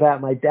stories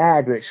about my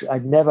dad, which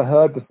I'd never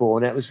heard before,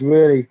 and that was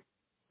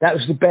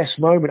the best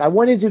moment. I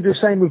wanted to do the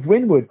same with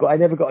Winwood, but I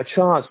never got a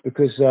chance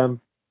because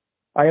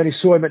I only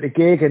saw him at the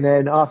gig, and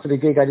then after the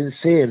gig, I didn't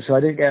see him, so I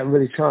didn't get a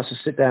really chance to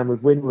sit down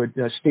with Winwood,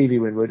 you know, Stevie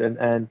Winwood,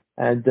 and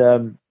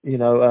you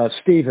know,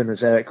 Stephen,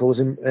 as Eric calls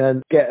him,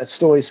 and get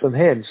stories from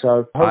him.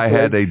 So I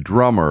had a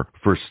drummer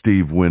for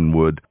Steve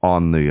Winwood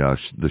on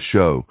the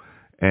show,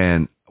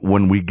 and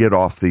when we get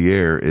off the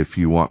air, if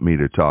you want me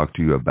to talk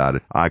to you about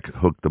it, I could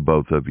hook the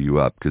both of you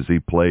up because he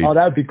played. Oh,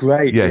 that would be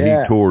great. Yeah,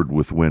 he toured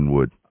with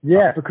Winwood.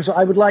 Yeah, because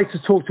I would like to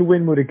talk to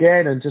Winwood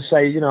again and just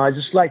say, you know, I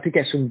just like to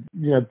get some,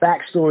 you know,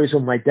 backstories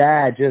on my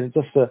dad,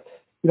 just to,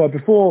 you know,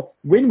 before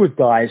Winwood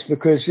dies,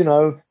 because, you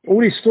know, all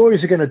these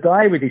stories are going to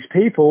die with these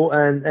people,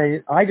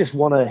 and I just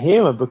want to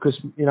hear them because,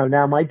 you know,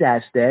 now my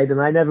dad's dead,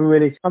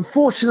 and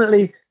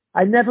unfortunately,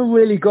 I never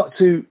really got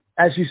to,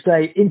 as you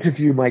say,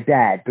 interview my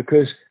dad,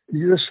 because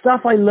the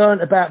stuff I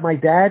learned about my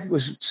dad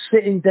was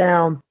sitting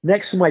down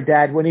next to my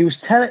dad when he was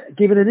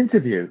giving an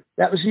interview.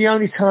 That was the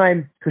only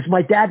time, because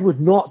my dad would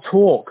not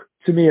talk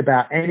to me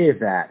about any of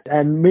that.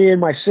 And me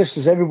and my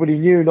sisters, everybody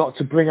knew not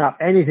to bring up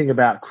anything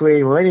about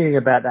Cream or anything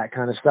about that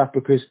kind of stuff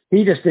because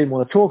he just didn't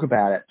want to talk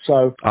about it.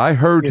 So I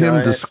heard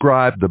him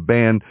describe the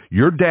band.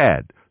 Your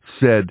dad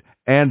said,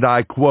 and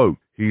I quote,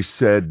 he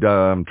said,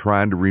 I'm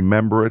trying to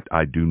remember it.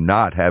 I do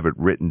not have it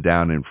written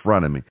down in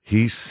front of me.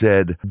 He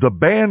said, the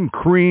band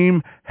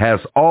Cream has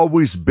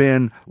always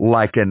been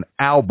like an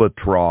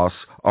albatross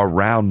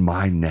around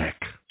my neck.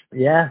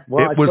 Yeah,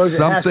 well, it was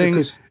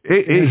something.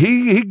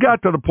 He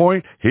got to the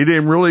point he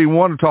didn't really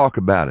want to talk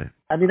about it.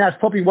 I mean, that's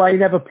probably why he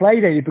never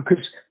played any,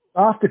 because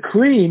after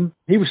Cream,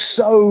 he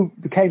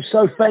became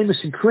so famous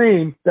in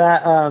Cream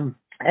that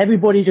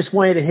everybody just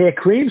wanted to hear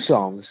Cream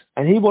songs,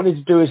 and he wanted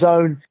to do his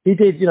own. He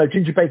did,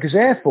 Ginger Baker's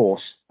Air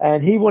Force,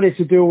 and he wanted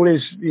to do all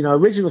his,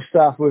 original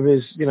stuff with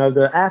his,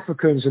 the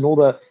Africans and all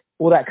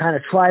that kind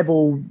of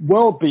tribal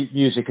world beat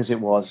music as it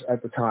was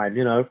at the time.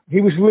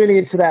 He was really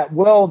into that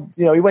world.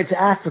 He went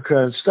to Africa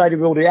and studied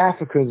with all the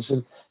Africans,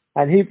 and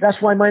that's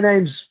why my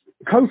name's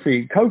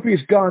KOFI. KOFI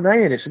is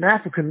Ghanaian. It's an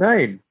African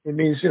name. It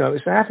means,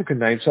 it's an African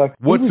name. So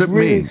what's it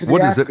mean?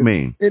 What does it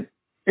mean?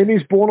 It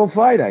means born on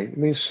Friday. It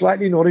means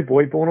slightly naughty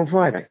boy born on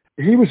Friday.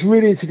 He was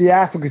really into the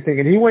African thing,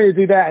 and he wanted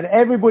to do that. And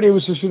everybody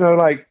was just,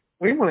 like,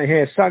 we want to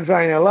hear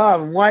Sunshine in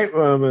Love and White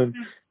Room and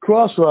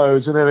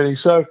Crossroads and everything.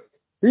 So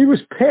he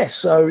was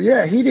pissed. So,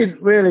 yeah, he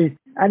didn't really...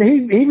 And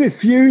he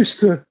refused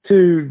to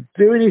do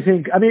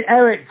anything. I mean,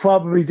 Eric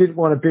probably didn't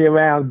want to be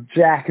around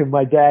Jack and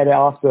my dad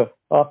after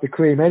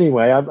Cream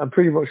anyway. I'm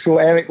pretty much sure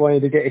Eric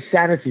wanted to get his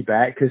sanity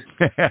back because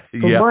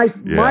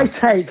my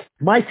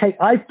take,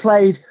 I've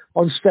played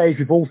on stage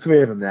with all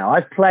three of them now.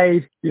 I've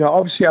played,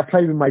 obviously I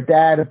played with my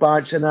dad a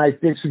bunch, and I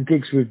did some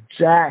gigs with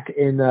Jack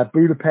in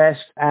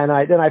Budapest, and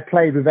then I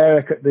played with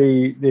Eric at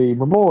the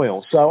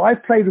Memorial. So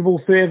I've played with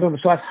all three of them.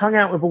 So I've hung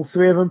out with all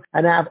three of them,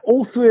 and out of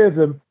all three of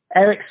them,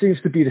 Eric seems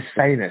to be the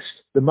sanest,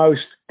 the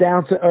most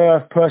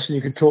down-to-earth person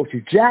you can talk to.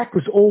 Jack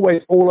was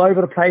always all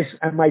over the place,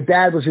 and my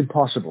dad was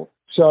impossible.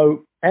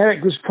 So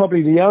Eric was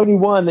probably the only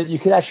one that you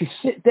could actually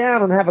sit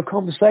down and have a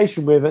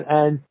conversation with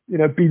and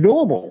be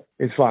normal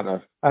in front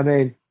of. I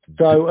mean,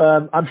 so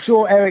I'm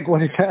sure Eric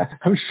wanted to,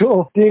 I'm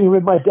sure dealing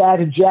with my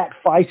dad and Jack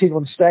fighting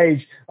on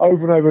stage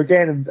over and over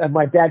again, and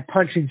my dad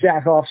punching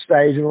Jack off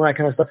stage and all that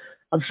kind of stuff.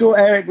 I'm sure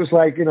Eric was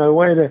like,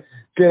 wanting to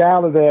get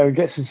out of there and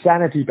get some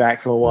sanity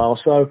back for a while.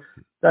 So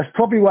that's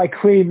probably why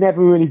Cream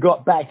never really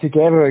got back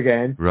together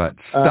again. Right.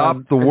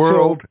 Stop the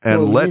world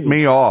and let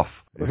me off.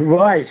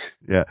 Right.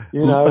 Yeah.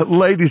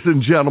 Ladies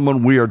and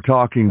gentlemen, we are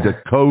talking to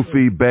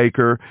KOFI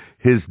Baker,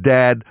 his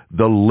dad,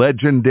 the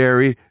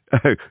legendary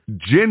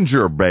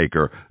Ginger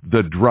Baker,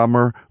 the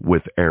drummer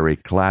with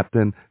Eric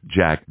Clapton,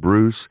 Jack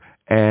Bruce,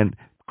 and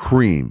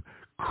Cream.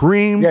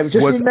 Cream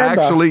was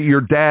actually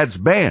your dad's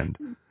band.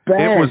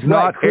 It was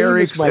not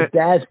Eric's. My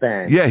dad's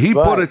band. Yeah, he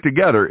put it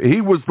together.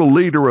 He was the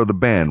leader of the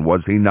band,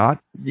 was he not?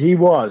 He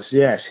was,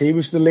 yes. He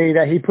was the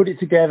leader. He put it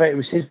together. It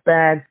was his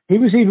band. He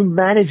was even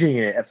managing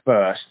it at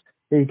first.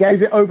 He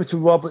gave it over to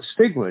Robert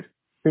Stigwood,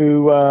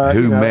 who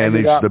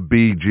managed the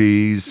Bee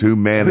Gees, who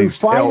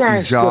managed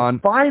Elton John.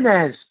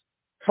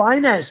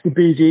 Financed the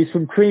Bee Gees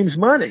from Cream's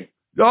money.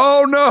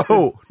 Oh,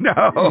 no.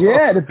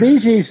 Yeah, the Bee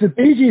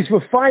Gees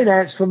were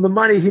financed from the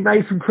money he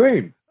made from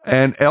Cream.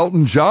 And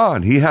Elton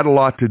John, he had a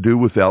lot to do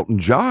with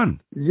Elton John.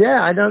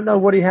 Yeah, I don't know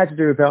what he had to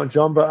do with Elton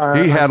John,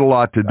 but he had a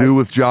lot to do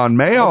with John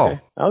Mayall.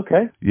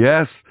 Okay.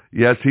 Yes,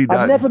 he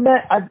died.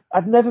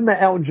 I've never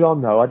met Elton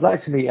John though. I'd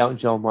like to meet Elton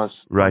John once.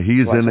 Right,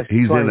 he's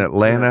in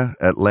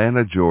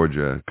Atlanta,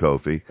 Georgia,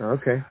 KOFI.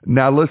 Okay.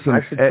 Now listen,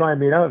 I should try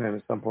and meet up with him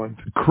at some point.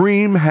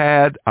 Cream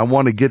had, I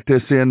want to get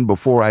this in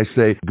before I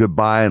say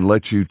goodbye and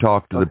let you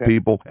talk to the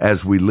people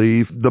as we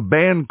leave. The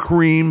band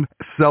Cream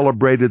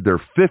celebrated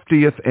their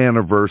 50th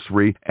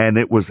anniversary, and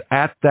it was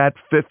at that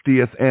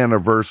 50th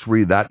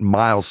anniversary, that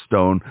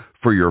milestone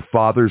for your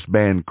father's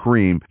band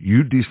Cream,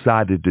 you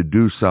decided to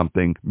do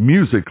something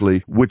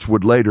musically which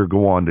would later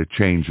go on to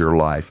change your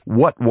life.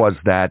 What was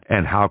that,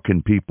 and how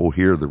can people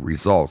hear the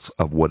results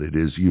of what it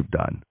is you've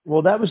done?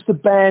 Well, that was the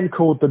band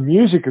called the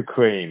Music of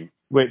Cream,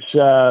 which,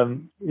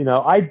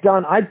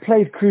 I'd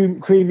played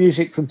Cream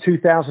music from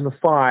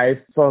 2005.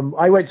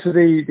 I went to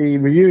the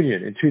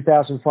reunion in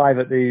 2005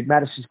 at the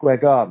Madison Square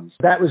Gardens.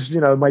 That was,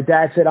 my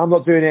dad said, I'm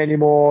not doing it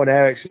anymore, and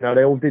Eric's,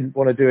 they all didn't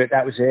want to do it.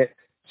 That was it.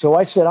 So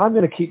I said, I'm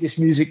going to keep this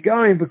music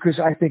going because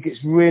I think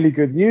it's really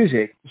good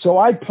music. So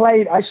I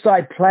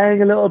started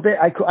playing a little bit.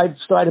 I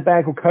started a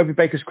band called KOFI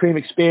Baker's Cream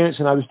Experience,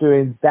 and I was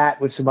doing that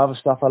with some other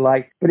stuff I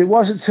liked. But it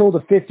wasn't until the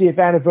 50th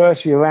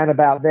anniversary, around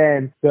about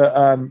then,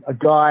 that a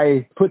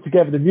guy put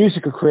together the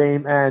Music of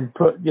Cream and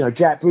put,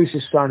 Jack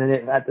Bruce's son in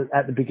it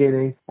at the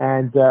beginning.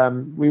 And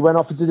we went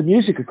off and did the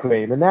Music of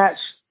Cream. And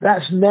that's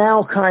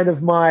now kind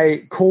of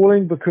my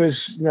calling because,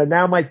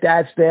 now my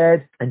dad's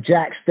dead and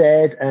Jack's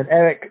dead and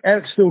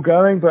Eric's still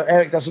going, but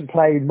Eric doesn't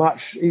play much.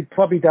 He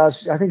probably does.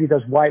 I think he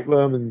does White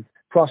Room and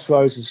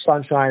Crossroads and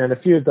Sunshine and a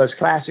few of those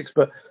classics.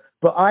 But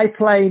I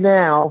play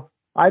now.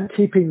 I'm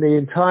keeping the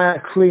entire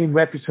Cream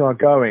repertoire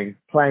going,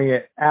 playing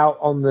it out.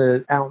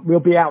 We'll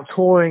be out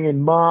touring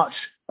in March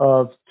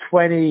of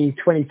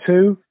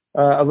 2022.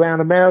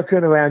 around America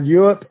and around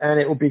Europe, and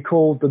it will be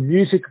called The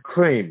Music of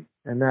Cream.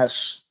 And that's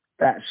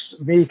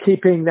me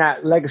keeping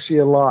that legacy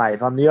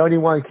alive. I'm the only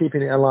one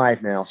keeping it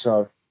alive now.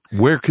 So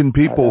where can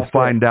people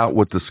find out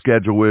what the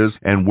schedule is,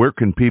 and where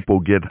can people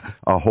get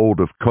a hold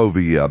of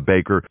KOFI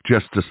Baker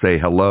just to say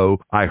hello?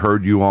 I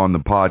heard you on the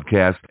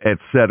podcast, et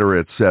cetera,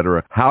 et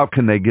cetera. How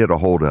can they get a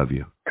hold of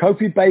you?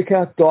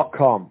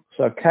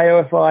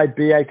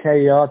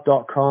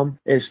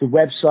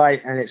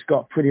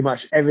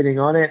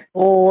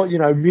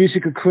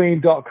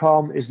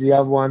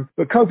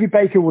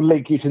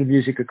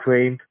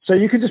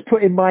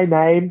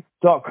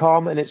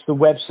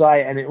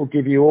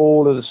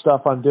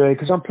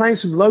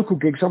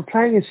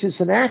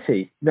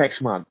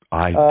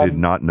 I did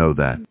not know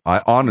that.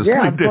 I honestly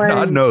did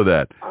not know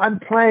that. I'm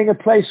playing a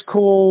place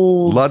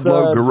called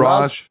Ludlow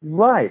Garage.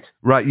 Right.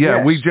 Yeah,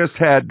 yes. we just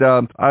had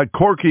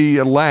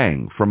Corky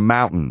Lang from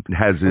Mountain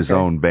has his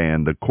own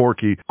band. The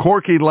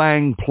Corky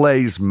Lang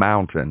Plays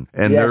Mountain,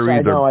 and yes, they're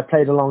either. I know. I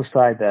played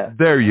alongside that.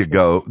 There you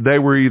go. They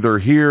were either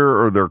here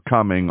or they're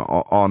coming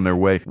on their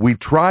way. We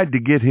tried to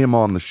get him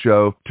on the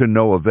show to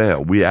no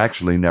avail. We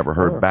actually never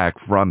heard back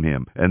from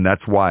him, and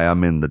that's why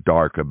I'm in the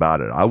dark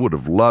about it. I would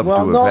have loved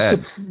to have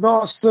had.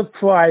 Not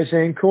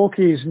surprising.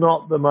 Corky's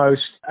not the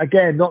most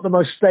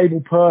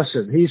stable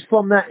person. He's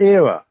from that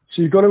era.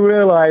 So you've got to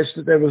realize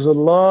that there was a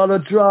lot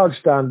of drugs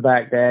done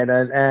back then,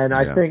 and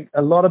I think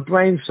a lot of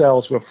brain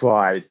cells were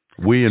fried.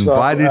 We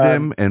invited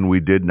him, and we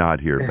did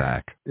not hear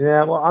back.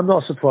 Yeah, well, I'm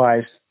not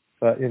surprised.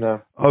 But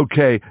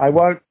okay, I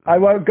won't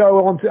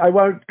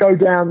go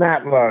down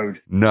that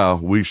road. No,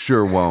 we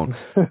sure won't.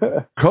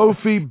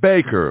 KOFI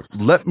Baker,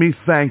 let me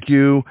thank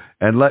you,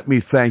 and let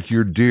me thank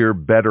your dear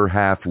better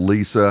half,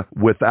 Lisa.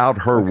 Without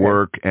her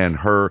work and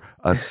her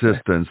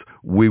assistance,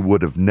 we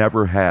would have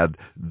never had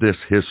this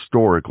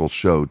historical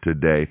show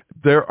today.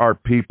 There are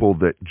people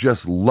that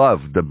just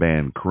love the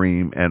band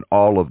Cream and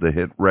all of the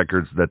hit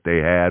records that they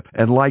had,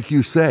 and like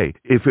you say,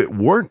 if it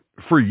weren't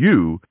for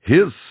you,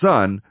 his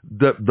son,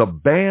 the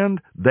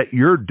band that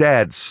your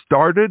dad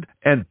started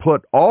and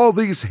put all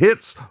these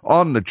hits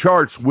on the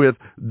charts with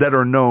that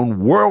are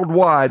known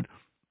worldwide,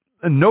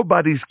 and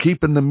nobody's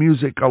keeping the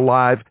music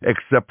alive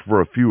except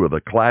for a few of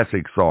the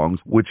classic songs,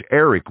 which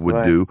Eric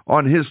would do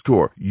on his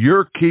tour.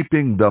 You're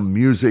keeping the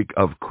music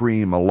of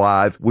Cream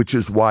alive, which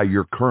is why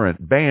your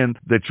current band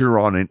that you're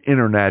on an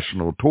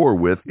international tour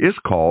with is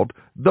called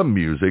The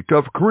Music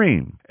of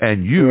Cream.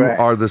 And you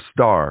are the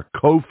star,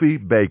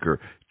 KOFI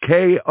Baker.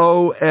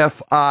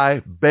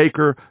 KOFI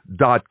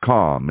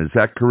Baker.com. Is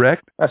that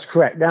correct? That's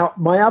correct. Now,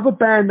 my other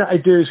band that I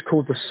do is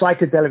called the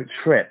Psychedelic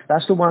Trip.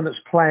 That's the one that's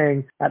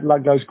playing at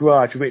Ludlow's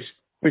Garage,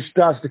 which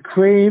does the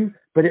Cream,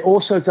 but it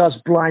also does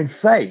Blind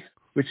Faith,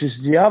 which is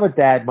the other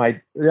band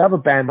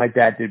my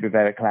dad did with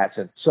Eric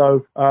Clapton.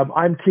 So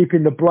I'm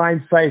keeping the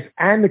Blind Faith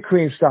and the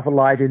Cream stuff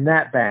alive in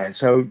that band.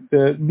 So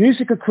the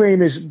Music of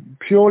Cream is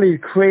purely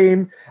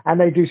Cream, and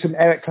they do some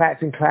Eric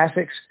Clapton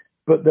classics.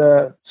 But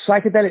the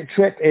Psychedelic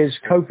Trip is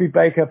KOFI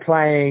Baker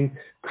playing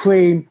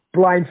Cream,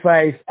 Blind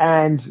Faith,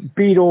 and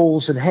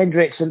Beatles and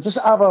Hendrix and just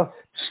other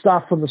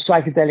stuff from the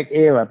psychedelic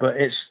era. But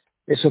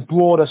it's a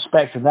broader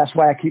spectrum. That's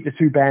why I keep the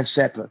two bands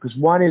separate, because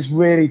one is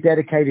really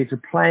dedicated to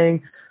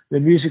playing the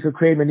Music of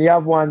Cream, and the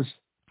other one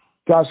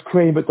does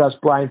Cream but does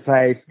Blind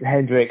Faith,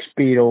 Hendrix,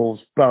 Beatles,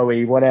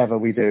 Bowie, whatever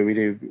we do. We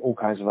do all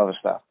kinds of other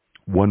stuff.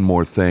 One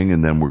more thing,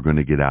 and then we're going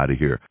to get out of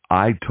here.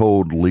 I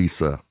told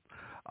Lisa,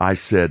 I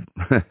said,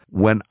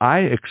 when I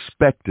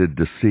expected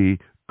to see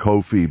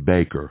KOFI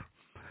Baker,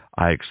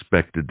 I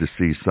expected to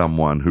see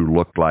someone who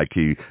looked like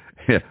he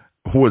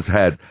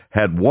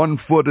had one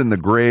foot in the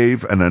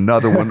grave and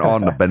another one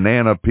on the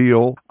banana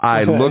peel.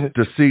 I looked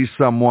to see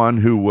someone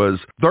who was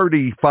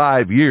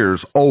 35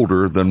 years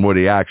older than what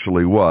he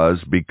actually was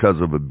because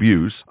of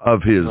abuse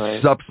of his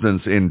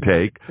substance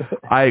intake.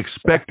 I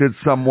expected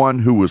someone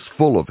who was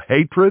full of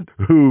hatred,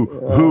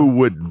 who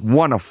would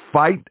want to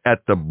fight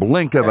at the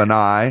blink of an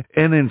eye,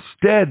 and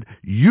instead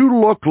you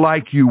look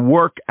like you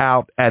work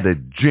out at a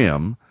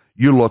gym.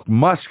 You look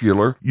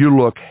muscular, you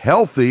look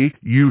healthy,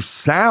 you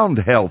sound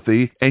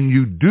healthy, and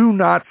you do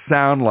not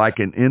sound like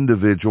an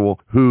individual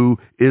who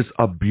is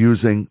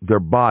abusing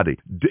their body.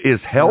 Is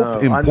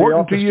health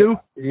important to you?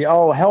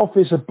 Oh, health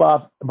is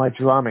above my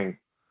drumming.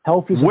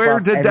 Health is Where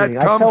above did everything.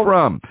 that come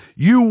from?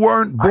 You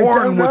weren't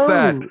born with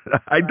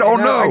that. I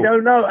don't know. I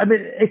don't know. I mean,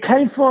 it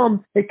came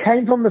from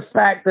the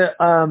fact that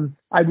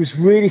I was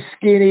really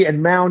skinny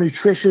and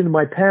malnutrition.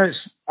 My parents,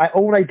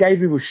 all they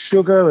gave me was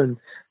sugar, and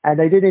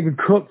they didn't even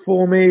cook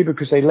for me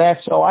because they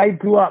left. So I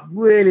grew up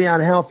really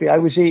unhealthy. I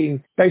was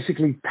eating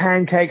basically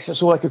pancakes.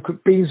 That's all I could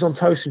cook, beans on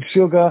toast and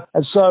sugar.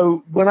 And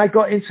so when I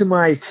got into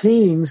my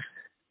teens,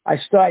 I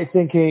started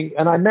thinking,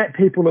 and I met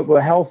people that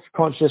were health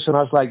conscious, and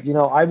I was like,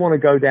 I want to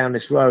go down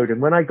this road. And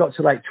when I got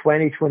to like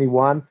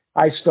 2021,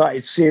 I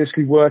started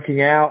seriously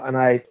working out, and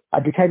I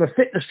became a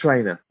fitness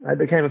trainer. I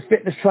became a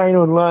fitness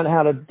trainer and learned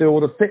how to do all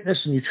the fitness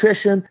and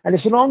nutrition. And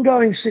it's an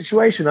ongoing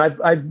situation.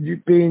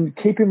 I've been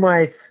keeping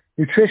my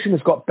nutrition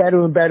has got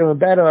better and better and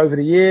better over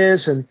the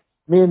years, and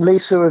me and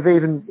Lisa have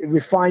even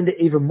refined it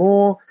even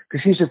more.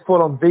 because she's a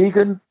full-on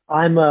vegan.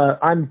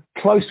 I'm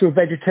close to a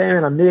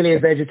vegetarian. I'm nearly a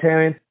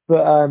vegetarian,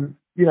 but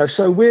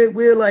so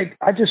we're like,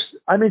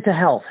 I'm into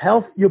health.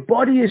 Health, your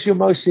body is your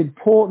most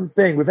important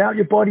thing. Without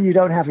your body, you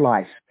don't have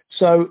life.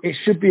 So it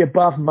should be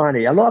above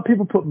money. A lot of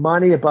people put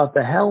money above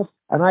the health,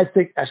 and I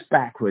think that's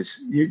backwards.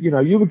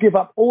 You would give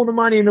up all the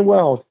money in the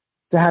world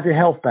to have your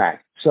health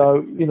back.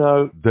 So,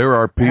 there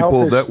are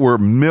people that were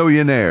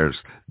millionaires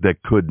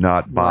that could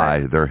not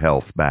buy their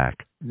health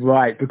back.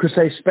 Right, because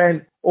they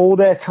spent all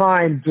their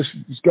time just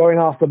going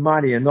after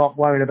money and not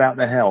worrying about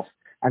their health.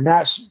 And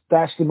that's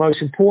the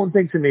most important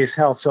thing to me is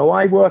health. So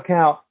I work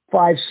out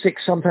 5,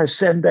 6, sometimes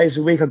 7 days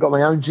a week. I've got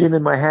my own gym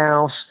in my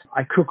house.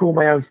 I cook all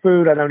my own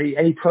food. I don't eat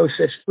any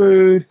processed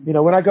food.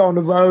 When I go on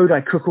the road,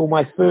 I cook all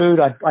my food.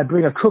 I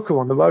bring a cooker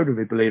on the road with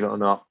me, believe it or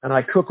not. And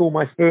I cook all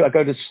my food. I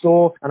go to the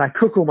store and I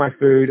cook all my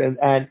food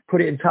and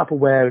put it in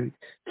Tupperware and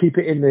keep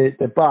it in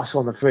the bus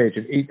on the fridge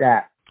and eat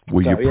that.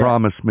 Will you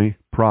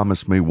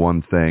promise me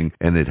one thing,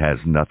 and it has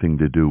nothing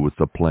to do with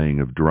the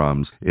playing of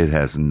drums. It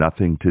has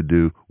nothing to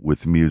do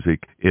with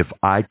music. If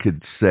I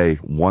could say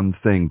one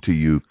thing to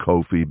you,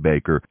 KOFI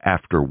Baker,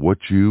 after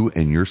what you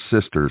and your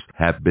sisters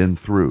have been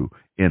through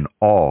in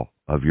all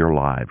of your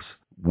lives,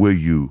 will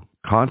you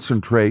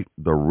concentrate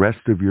the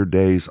rest of your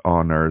days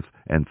on earth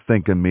and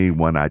think of me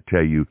when I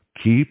tell you,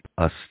 keep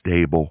a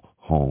stable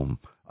home?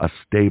 A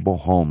stable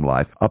home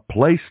life, a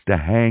place to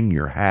hang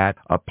your hat,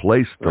 a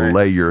place to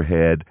lay your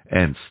head,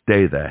 and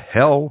stay the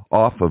hell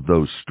off of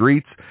those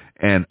streets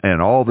and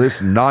all this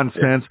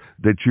nonsense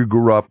that you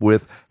grew up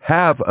with.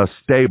 Have a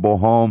stable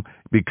home,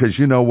 because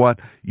you know what?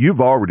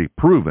 You've already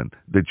proven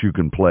that you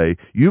can play.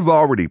 You've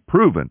already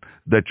proven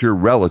that your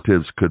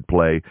relatives could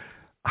play.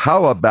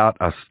 How about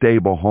a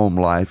stable home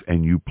life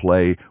and you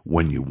play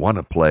when you want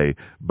to play,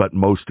 but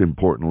most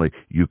importantly,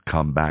 you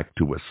come back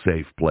to a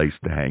safe place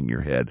to hang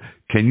your head?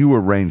 Can you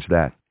arrange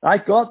that? I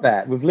got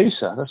that with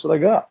Lisa. That's what I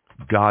got.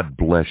 God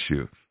bless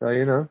you.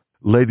 So,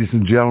 Ladies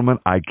and gentlemen,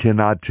 I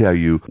cannot tell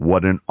you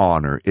what an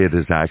honor it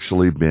has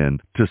actually been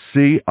to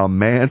see a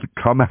man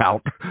come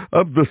out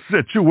of the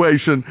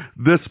situation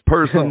this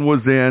person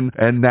was in,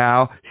 and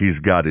now he's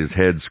got his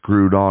head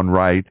screwed on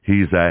right.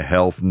 He's a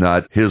health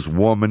nut. His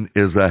woman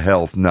is a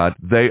health nut.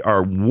 They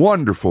are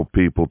wonderful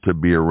people to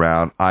be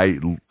around. I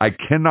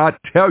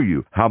cannot tell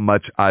you how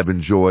much I've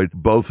enjoyed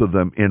both of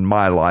them in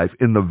my life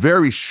in the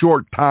very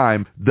short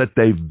time that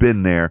they've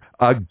been there.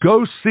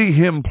 Go see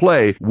him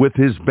play with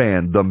his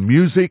band, The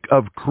Music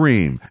of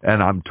Cream,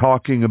 and I'm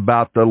talking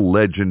about the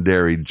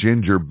legendary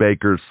Ginger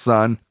Baker's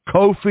son,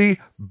 KOFI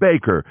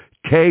Baker.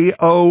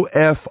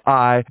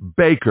 KOFI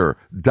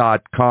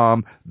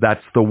Baker.com.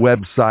 That's the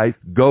website.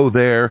 Go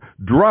there.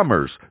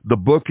 Drummers. The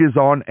book is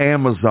on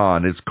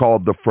Amazon. It's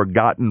called The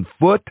Forgotten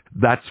Foot.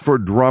 That's for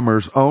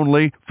drummers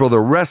only. For the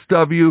rest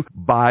of you,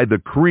 buy the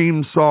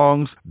Cream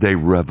songs. They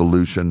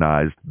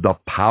revolutionized the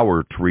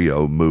power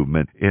trio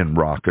movement in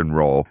rock and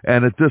roll.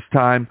 And at this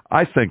time,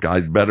 I think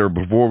I'd better,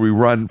 before we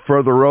run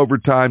further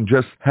overtime,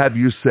 just have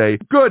you say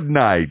good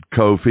night,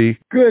 KOFI.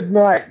 Good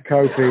night,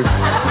 KOFI.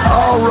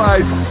 All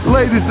right,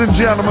 ladies and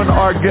gentlemen,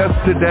 our guest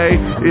today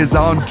is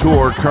on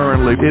tour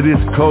currently. It is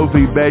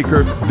KOFI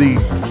Baker, the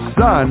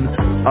son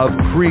of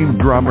Cream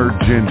drummer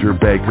Ginger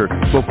Baker.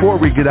 Before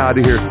we get out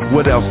of here,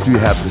 what else do you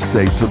have to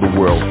say to the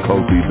world,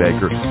 KOFI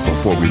Baker,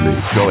 before we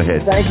leave? Go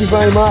ahead. Thank you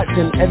very much,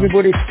 and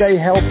everybody stay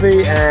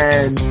healthy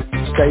and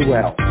stay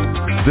well.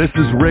 This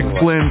is Rick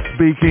Flynn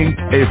speaking.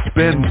 It's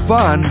been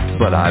fun,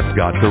 but I've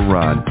got to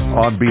run.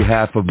 On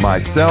behalf of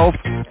myself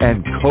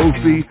and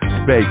KOFI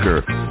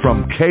Baker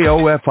from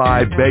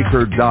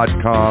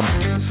KOFIBaker.com,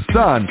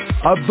 son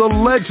of the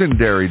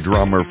legendary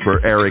drummer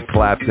for Eric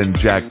Clapton,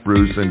 Jack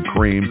Bruce, and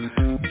Cream,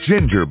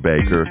 Ginger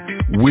Baker,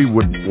 we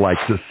would like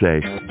to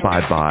say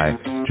bye-bye,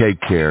 take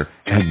care,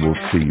 and we'll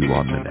see you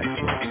on the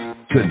next one.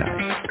 Good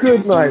night.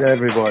 Good night,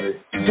 everybody.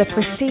 The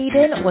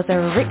proceeding was a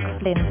Rick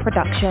Flynn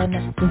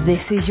production.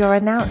 This is your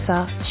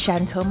announcer,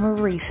 Chantal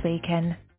Marie speaking.